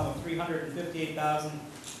borrowing the sum of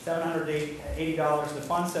 $358,780 to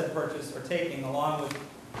fund said purchase or taking along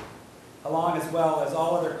as well as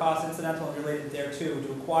all other costs incidental and related thereto,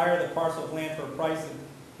 to acquire the parcel of land for a price of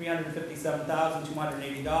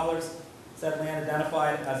 $357,280. Said land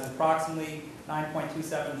identified as approximately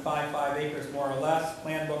 9.2755 acres more or less.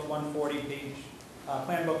 Plan Book 140,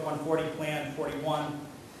 Plan Book 140, Plan 41,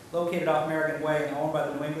 located off American Way and owned by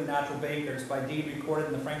the New England Natural Bakers by deed recorded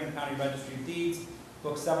in the Franklin County Registry of Deeds,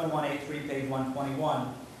 Book 7183, page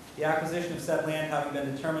 121. The acquisition of said land having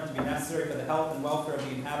been determined to be necessary for the health and welfare of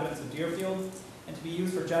the inhabitants of Deerfield and to be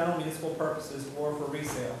used for general municipal purposes or for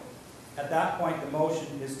resale. At that point, the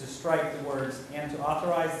motion is to strike the words, and to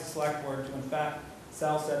authorize the select board to in fact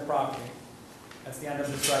sell said property. That's the end of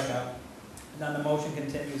the strikeout. And then the motion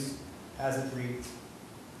continues as it reads.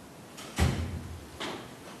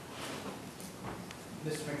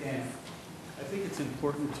 Mr. McDaniel. I think it's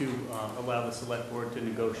important to allow the select board to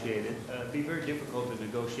negotiate it. It'd be very difficult to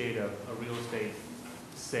negotiate a real estate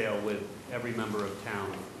sale with every member of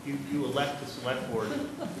town. You elect the select board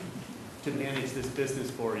to manage this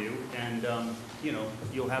business for you, and you know,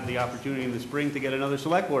 you'll have the opportunity in the spring to get another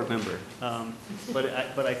select board member.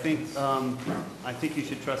 But I think you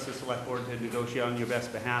should trust the select board to negotiate on your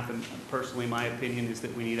best behalf. And personally, my opinion is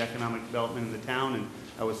that we need economic development in the town, and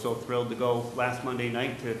I was so thrilled to go last Monday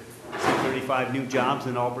night to see 35 new jobs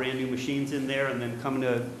and all brand new machines in there, and then coming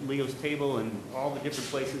to Leo's Table and all the different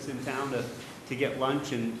places in town to get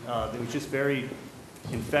lunch, and it was just very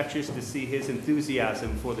infectious to see his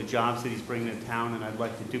enthusiasm for the jobs that he's bringing to town, and I'd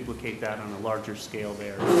like to duplicate that on a larger scale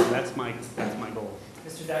there. So that's my goal.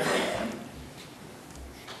 Mr. Decker.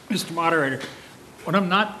 Mr. Moderator, when I'm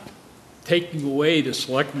not taking away the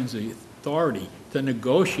selectmen's authority to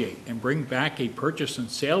negotiate and bring back a purchase and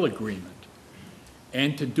sale agreement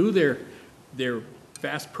and to do their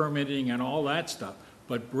fast permitting and all that stuff,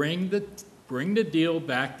 but bring the deal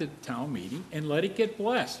back to the town meeting and let it get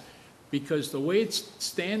blessed. Because the way it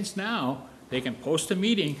stands now, they can post a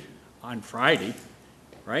meeting on Friday,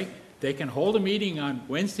 right? They can hold a meeting on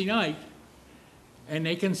Wednesday night, and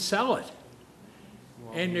they can sell it.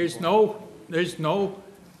 And there's no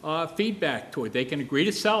feedback to it. They can agree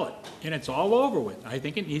to sell it, and it's all over with. I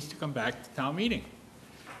think it needs to come back to town meeting.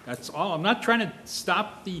 That's all. I'm not trying to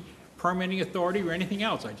stop the permitting authority or anything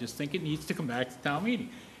else. I just think it needs to come back to town meeting.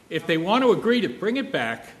 If they want to agree to bring it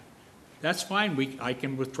back, that's fine. I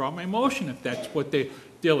can withdraw my motion if that's what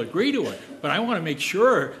they'll agree to it. But I want to make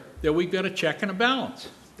sure that we've got a check and a balance.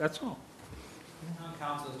 That's all.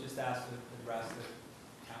 Council has just asked to address the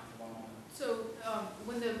count for one moment. So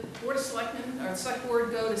when the Board of Selectmen or the Select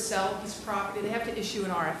Board go to sell a piece of property, they have to issue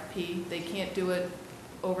an RFP. They can't do it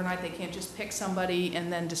overnight. They can't just pick somebody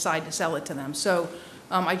and then decide to sell it to them. So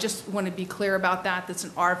I just want to be clear about that. That's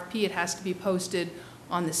an RFP. It has to be posted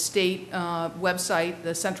on the state website,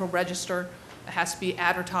 the Central Register. It has to be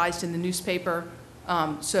advertised in the newspaper.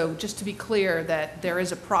 So just to be clear that there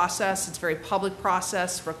is a process, it's a very public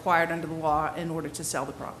process required under the law in order to sell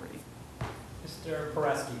the property. Mr.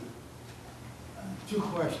 Poreski. Two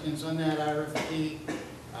questions on that RFP.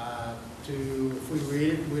 If we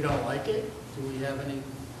read it, we don't like it, do we have any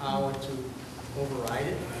power to override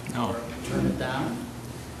it? No. Or turn it down?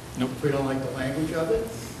 Nope. If we don't like the language of it?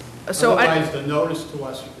 So otherwise, the notice to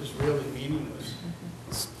us is really meaningless.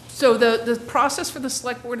 So the process for the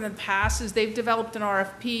Select Board in the past is they've developed an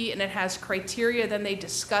RFP and it has criteria, then they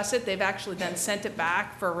discuss it. They've actually then sent it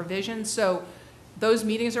back for revision. So those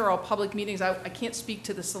meetings are all public meetings. I can't speak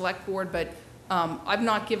to the Select Board, but I've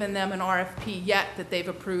not given them an RFP yet that they've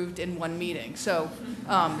approved in one meeting. So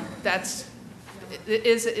it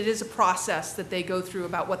is a process that they go through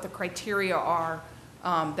about what the criteria are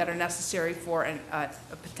that are necessary for a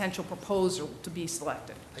potential proposal to be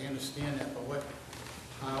selected. I understand that, but what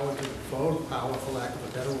power do the vote, power for lack of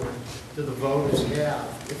a better word, do the voters have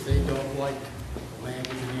if they don't like the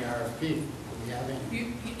language in the RFP? Do we have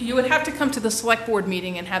any? You would have to come to the select board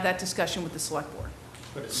meeting and have that discussion with the select board.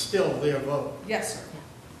 But it's still their vote. Yes, sir.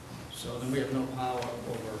 So then we have no power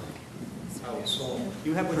over how it's sold.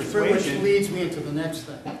 You have Which persuasion. leads me into the next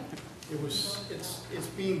thing. It's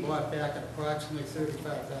being bought back at approximately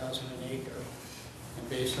 $35,000 an acre. And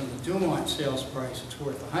based on the Dumont sales price, it's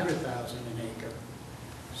worth $100,000 an acre.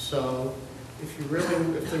 So if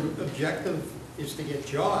the objective is to get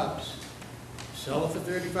jobs, sell it for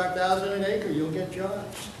 $35,000 an acre, you'll get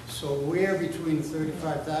jobs. So where between the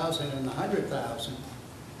 $35,000 and the $100,000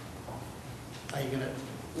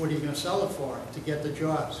 what are you gonna sell it for to get the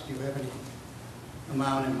jobs? Do you have any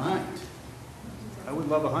amount in mind? I would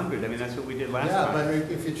love 100. I mean, that's what we did last time. Yeah,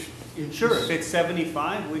 but if it's... Sure, if it's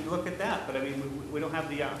 75, we'd look at that, but I mean, we don't have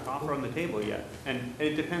the offer on the table yet. And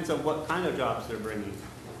it depends on what kind of jobs they're bringing.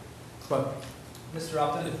 But, Mr.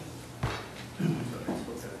 Upton?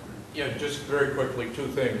 Yeah, just very quickly, two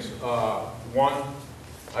things. One,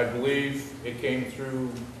 I believe it came through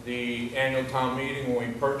the annual town meeting when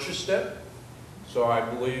we purchased it. So I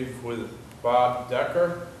believe with Bob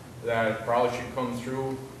Decker that it probably should come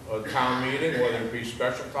through a town meeting, whether it be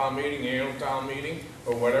special town meeting, annual town meeting,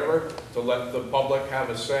 or whatever, to let the public have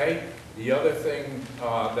a say. The other thing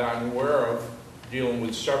that I'm aware of, dealing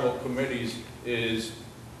with several committees, is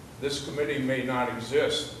this committee may not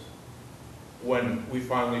exist when we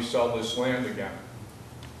finally sell this land again.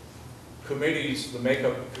 Committees, the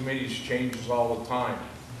makeup of committees changes all the time.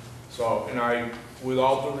 So, and with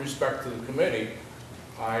all due respect to the committee,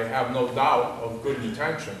 I have no doubt of good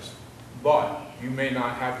intentions, but you may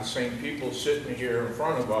not have the same people sitting here in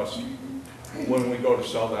front of us when we go to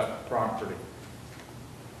sell that property.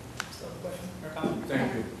 Still a question or comment?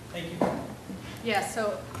 Thank you. Thank you. Yeah,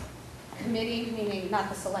 so committee, meaning not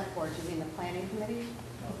the select board, you mean the planning committee?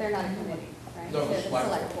 They're not a committee, right? No, the They're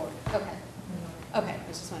select board. Okay. Okay, I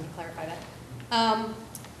just wanted to clarify that.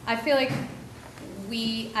 I feel like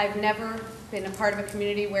I've never been a part of a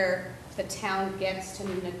community where the town gets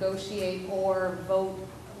to negotiate or vote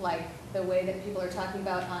like the way that people are talking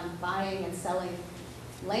about on buying and selling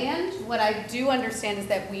land. What I do understand is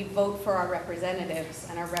that we vote for our representatives,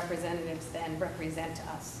 and our representatives then represent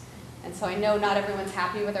us. And so I know not everyone's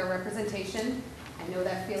happy with our representation. I know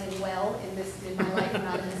that feeling well in my life,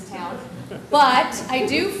 not in this town. But I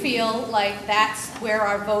do feel like that's where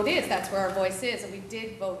our vote is, that's where our voice is, and we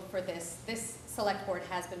did vote for this. This select board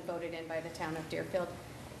has been voted in by the town of Deerfield.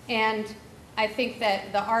 And I think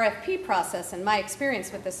that the RFP process, and my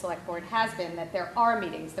experience with the select board, has been that there are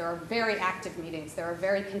meetings, there are very active meetings, there are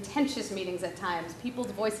very contentious meetings at times.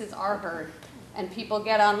 People's voices are heard, and people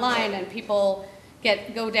get online, and people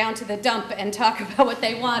go down to the dump and talk about what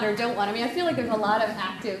they want or don't want. I mean, I feel like there's a lot of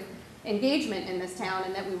active engagement in this town,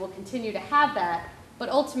 and that we will continue to have that, but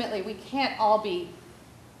ultimately we can't all be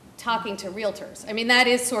talking to realtors. I mean, that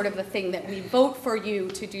is sort of the thing, that we vote for you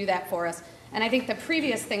to do that for us. And I think the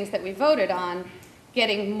previous things that we voted on,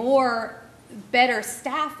 getting better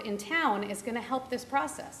staff in town, is going to help this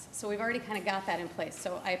process. So we've already kind of got that in place.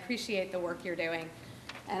 So I appreciate the work you're doing,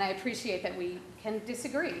 and I appreciate that we can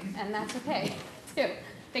disagree, and that's okay too.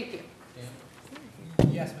 Thank you.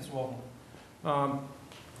 Yes, Mr. Walton.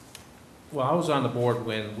 Well, I was on the board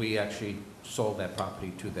when we actually sold that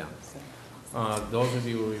property to them. Those of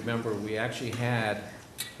you who remember, we actually had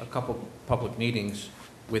a couple public meetings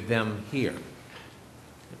with them here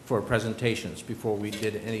for presentations before we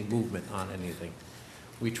did any movement on anything.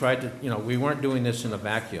 We tried to, we weren't doing this in a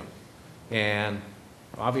vacuum. And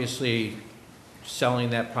obviously, selling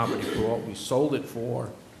that property for what we sold it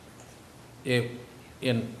for,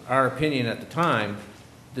 in our opinion at the time,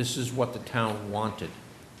 this is what the town wanted.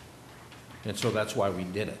 And so that's why we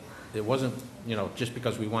did it. It wasn't, just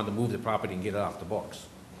because we wanted to move the property and get it off the books.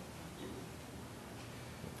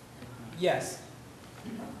 Yes.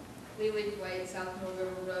 Lily White, South Mill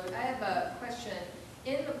River Road. I have a question.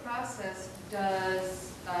 In the process,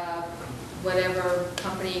 does whatever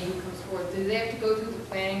company who comes forward, do they have to go through the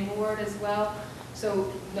planning board as well?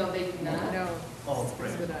 So, no, they do not? No. Oh,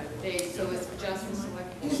 great. So it's just the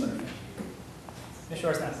select board? Ms.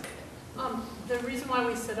 Shorsness. The reason why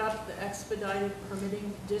we set up the expedited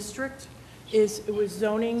permitting district is it was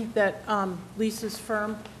zoning that Lisa's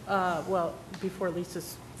firm, well, before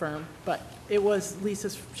Lisa's firm, but it was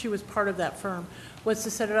she was part of that firm, was to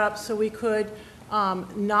set it up so we could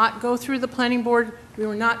not go through the planning board. We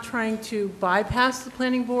were not trying to bypass the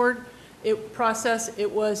planning board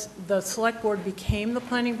It was, the select board became the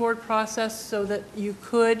planning board process so that you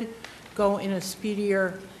could go in a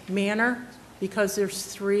speedier manner, because there's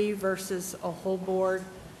 3 versus a whole board.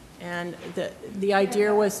 And the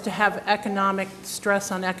idea was to have economic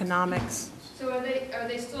stress on economics. So are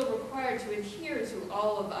they still required to adhere to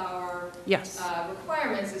all of our Yes.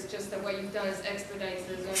 requirements? It's just that what you've done is expedite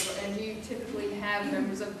the zone. And do you typically have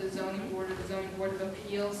members of the zoning board or the zoning board of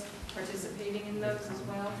appeals participating in those as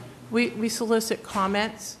well? We solicit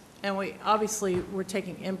comments, and we're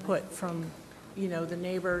taking input from, the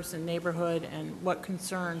neighbors and neighborhood and what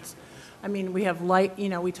concerns. I mean, we have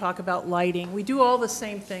we talk about lighting. We do all the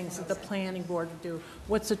same things that the planning board would do.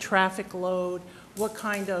 What's the traffic load? What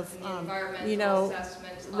kind of, environmental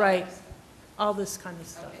assessments, right, all this kind of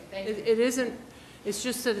stuff. Okay, thank you. It isn't, it's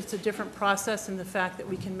just that it's a different process in the fact that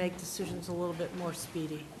we can make decisions a little bit more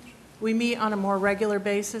speedy. We meet on a more regular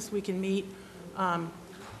basis. We can meet,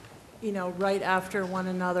 right after one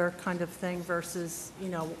another kind of thing versus,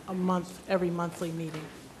 every monthly meeting.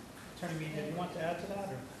 Attorney Mead, did you want to add to that,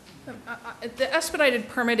 or? The expedited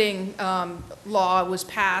permitting law was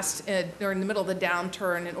passed during the middle of the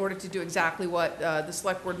downturn in order to do exactly what the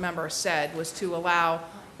select board member said, was to allow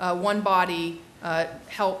one body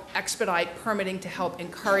help expedite permitting to help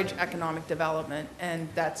encourage economic development, and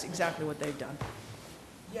that's exactly what they've done.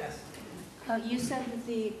 Yes. You said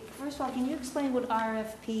that first of all, can you explain what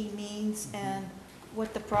RFP means and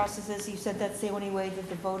what the process is? You said that's the only way that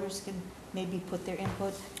the voters can maybe put their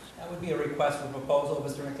input. That would be a request for proposal.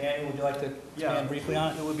 Mr. McDaniel, would you like to expand briefly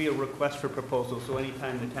on it? It would be a request for proposal, so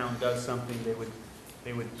anytime the town does something,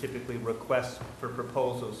 they would typically request for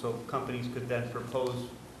proposals, so companies could then propose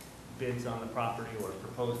bids on the property or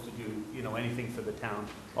propose to do, anything for the town.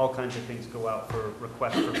 All kinds of things go out for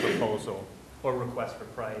request for proposal, or request for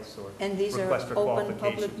price, or And these are request for open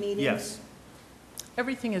qualification. public meetings? Yes,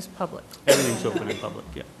 Everything is public. everything's open in public,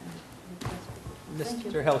 yeah.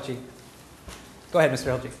 Mr. Helge. Go ahead, Mr.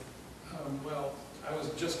 Helge. Well, I was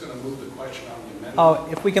just going to move the question on the amendment. Oh,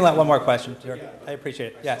 if we can let one more question, Yeah, I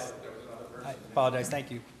appreciate it. I Yes. saw that there was another person. I apologize.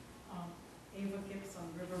 Thank you. Ava Gibbs on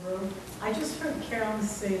River Road. I just heard Carolyn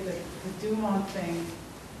say that the Dumont thing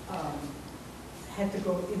had to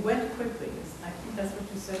go, it went quickly. I think that's what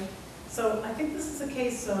you said. So I think this is a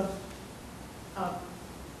case of,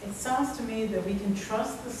 it sounds to me that we can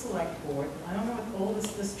trust the select board. I don't know what all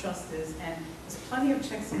this trust is, and there's plenty of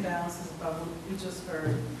checks and balances about what we just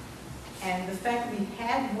heard. And the fact that we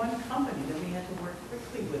had one company, that we had to work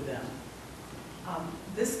quickly with them.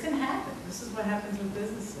 This can happen. This is what happens with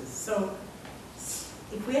businesses. So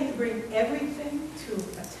if we had to bring everything to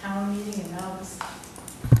a town meeting and now this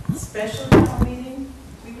special town meeting,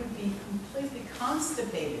 we would be completely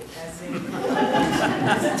constipated as a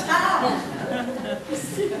town.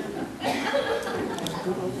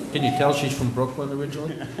 Can you tell she's from Brooklyn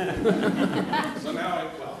originally? So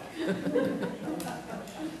now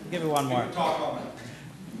Give me one more. talk on it.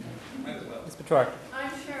 Might as well. Ms. Petrarch.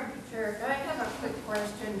 I'm Sharon Patrick. I have a quick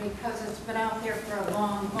question because it's been out there for a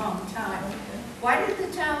long, long time. Why did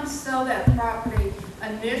the town sell that property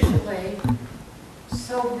initially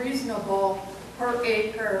so reasonable per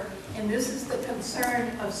acre? And this is the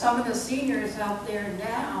concern of some of the seniors out there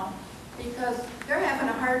now, because they're having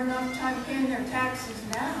a hard enough time paying their taxes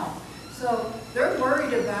now. So they're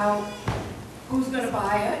worried about who's going to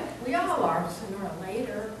buy it. We all are sooner or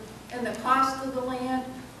later. And the cost of the land,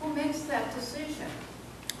 who makes that decision?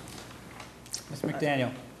 Mr.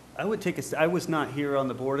 McDaniel. I was not here on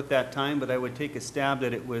the board at that time, but I would take a stab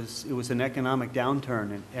that it was an economic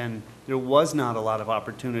downturn, and there was not a lot of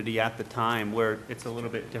opportunity at the time, where it's a little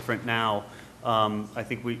bit different now. I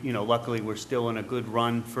think luckily we're still in a good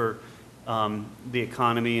run for the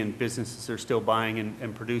economy, and businesses are still buying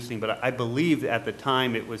and producing. But I believe at the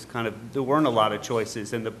time it was there weren't a lot of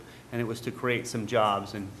choices, and it was to create some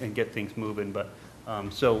jobs and get things moving. But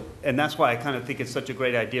and that's why I kind of think it's such a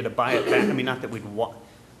great idea to buy it back. I mean, not that we'd want.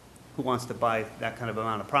 Who wants to buy that kind of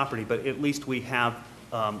amount of property? But at least we have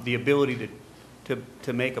the ability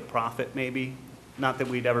to make a profit, maybe. Not that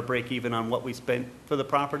we'd ever break even on what we spent for the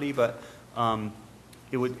property, but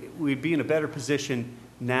we'd be in a better position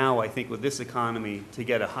now, I think, with this economy to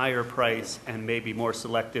get a higher price and maybe more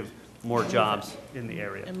selective, more jobs in the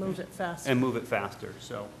area. And move it faster. And move it faster,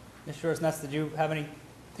 so. Ms. Schursness, did you have anything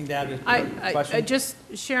to add to the question? I just,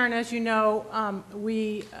 Sharon, as you know,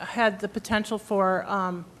 we had the potential for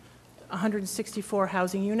 164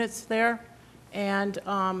 housing units there, and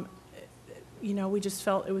we just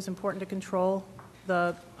felt it was important to control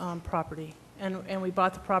the property, and we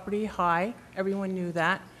bought the property high. Everyone knew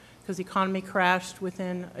that because the economy crashed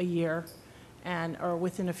within a year, or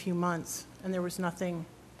within a few months, and there was nothing,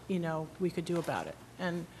 we could do about it.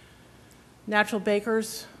 And Natural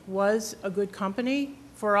Bakers was a good company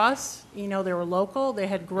for us. They were local, they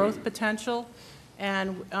had growth potential,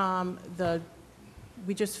 and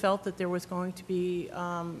we just felt that there was going to be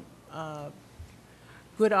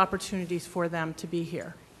good opportunities for them to be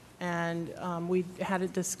here. And we had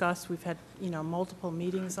it discussed, we've had, multiple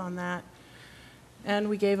meetings on that, and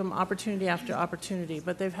we gave them opportunity after opportunity.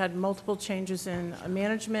 But they've had multiple changes in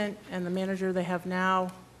management, and the manager they have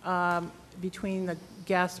now, between the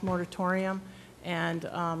gas moratorium and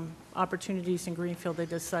opportunities in Greenfield, they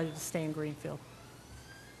decided to stay in Greenfield.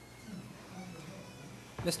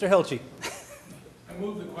 Mr. Hilchey. I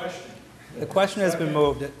move the question. The question has been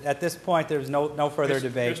moved. At this point, there's no further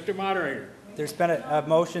debate. Mr. Moderator. There's been a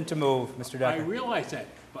motion to move, Mr. I Decker. realize that,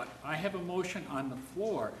 but I have a motion on the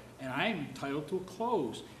floor, and I am entitled to a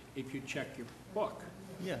close if you check your book.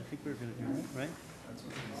 Yeah, I think we're going to do that, right?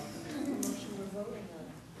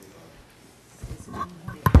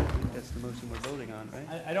 That's the motion we're voting on, right?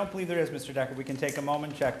 I don't believe there is, Mr. Decker. We can take a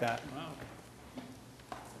moment and check that. Wow.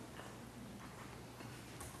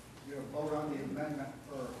 You vote on the amendment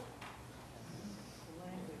first.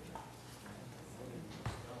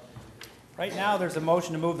 Right now, there's a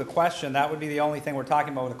motion to move the question. That would be the only thing we're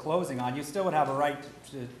talking about with a closing on. You still would have a right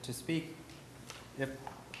to speak.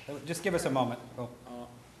 Just give us a moment. Oh.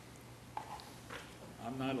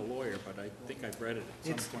 I'm not a lawyer, but I think I've read it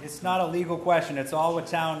at some point. It's not a legal question. It's all what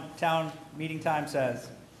town meeting time says.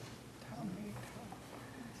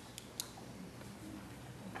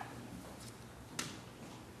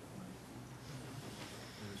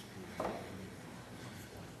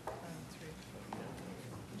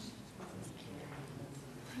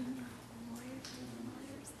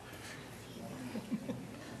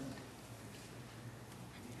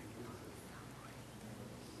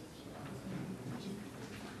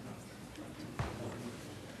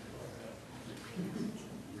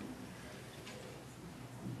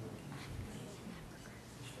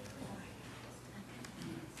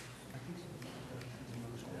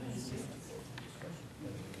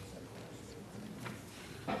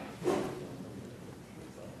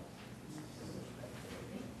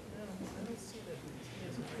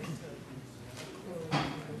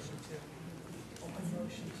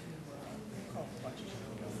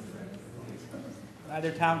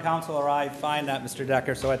 Neither town council or I find that, Mr.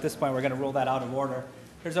 Decker, so at this point, we're going to rule that out of order.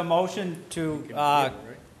 There's a motion to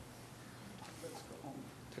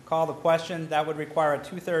call the question. That would require a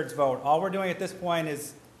 2/3 vote. All we're doing at this point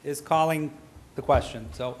is calling the question.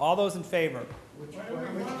 So all those in favor?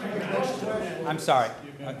 I'm sorry.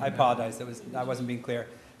 I apologize. I wasn't being clear.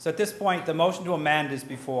 So at this point, the motion to amend is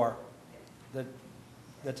before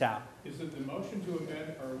the town. Is it the motion to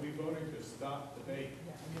amend, or are we voting to stop debate?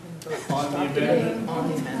 On the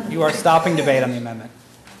amendment? You are stopping debate on the amendment.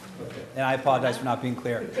 Okay. And I apologize for not being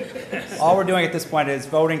clear. All we're doing at this point is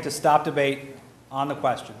voting to stop debate on the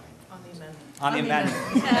question. On the amendment.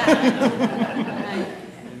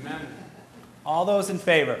 All those in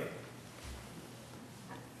favor?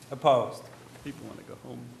 Opposed? People want to go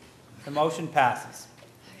home. The motion passes.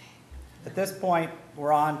 At this point,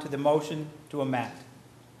 we're on to the motion to amend.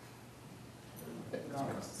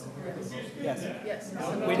 Yes.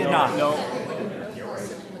 We did not. No.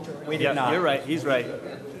 We did not. You're right. He's right.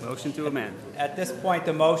 Motion to amend. At this point,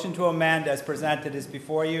 the motion to amend as presented is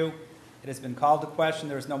before you. It has been called to question.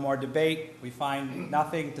 There is no more debate. We find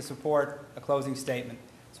nothing to support a closing statement.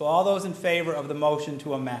 So all those in favor of the motion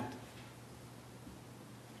to amend?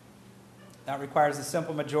 That requires a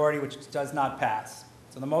simple majority, which does not pass.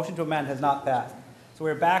 So the motion to amend has not passed. So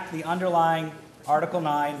we're back to the underlying Article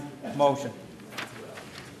 9 motion.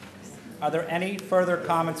 Are there any further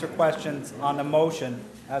comments or questions on the motion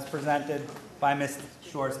as presented by Ms.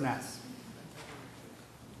 Shores-Ness?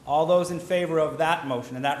 All those in favor of that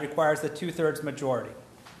motion, and that requires the 2/3 majority.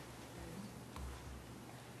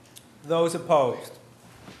 Those opposed?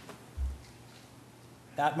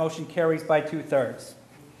 That motion carries by 2/3.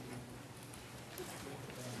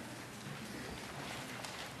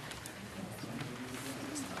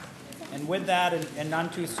 And with that, and none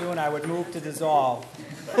too soon, I would move to dissolve.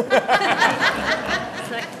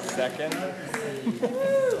 Second.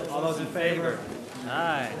 All those in favor?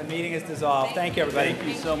 Aye. The meeting is dissolved. Thank you, everybody. Thank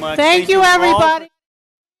you so much. Thank you, all. everybody.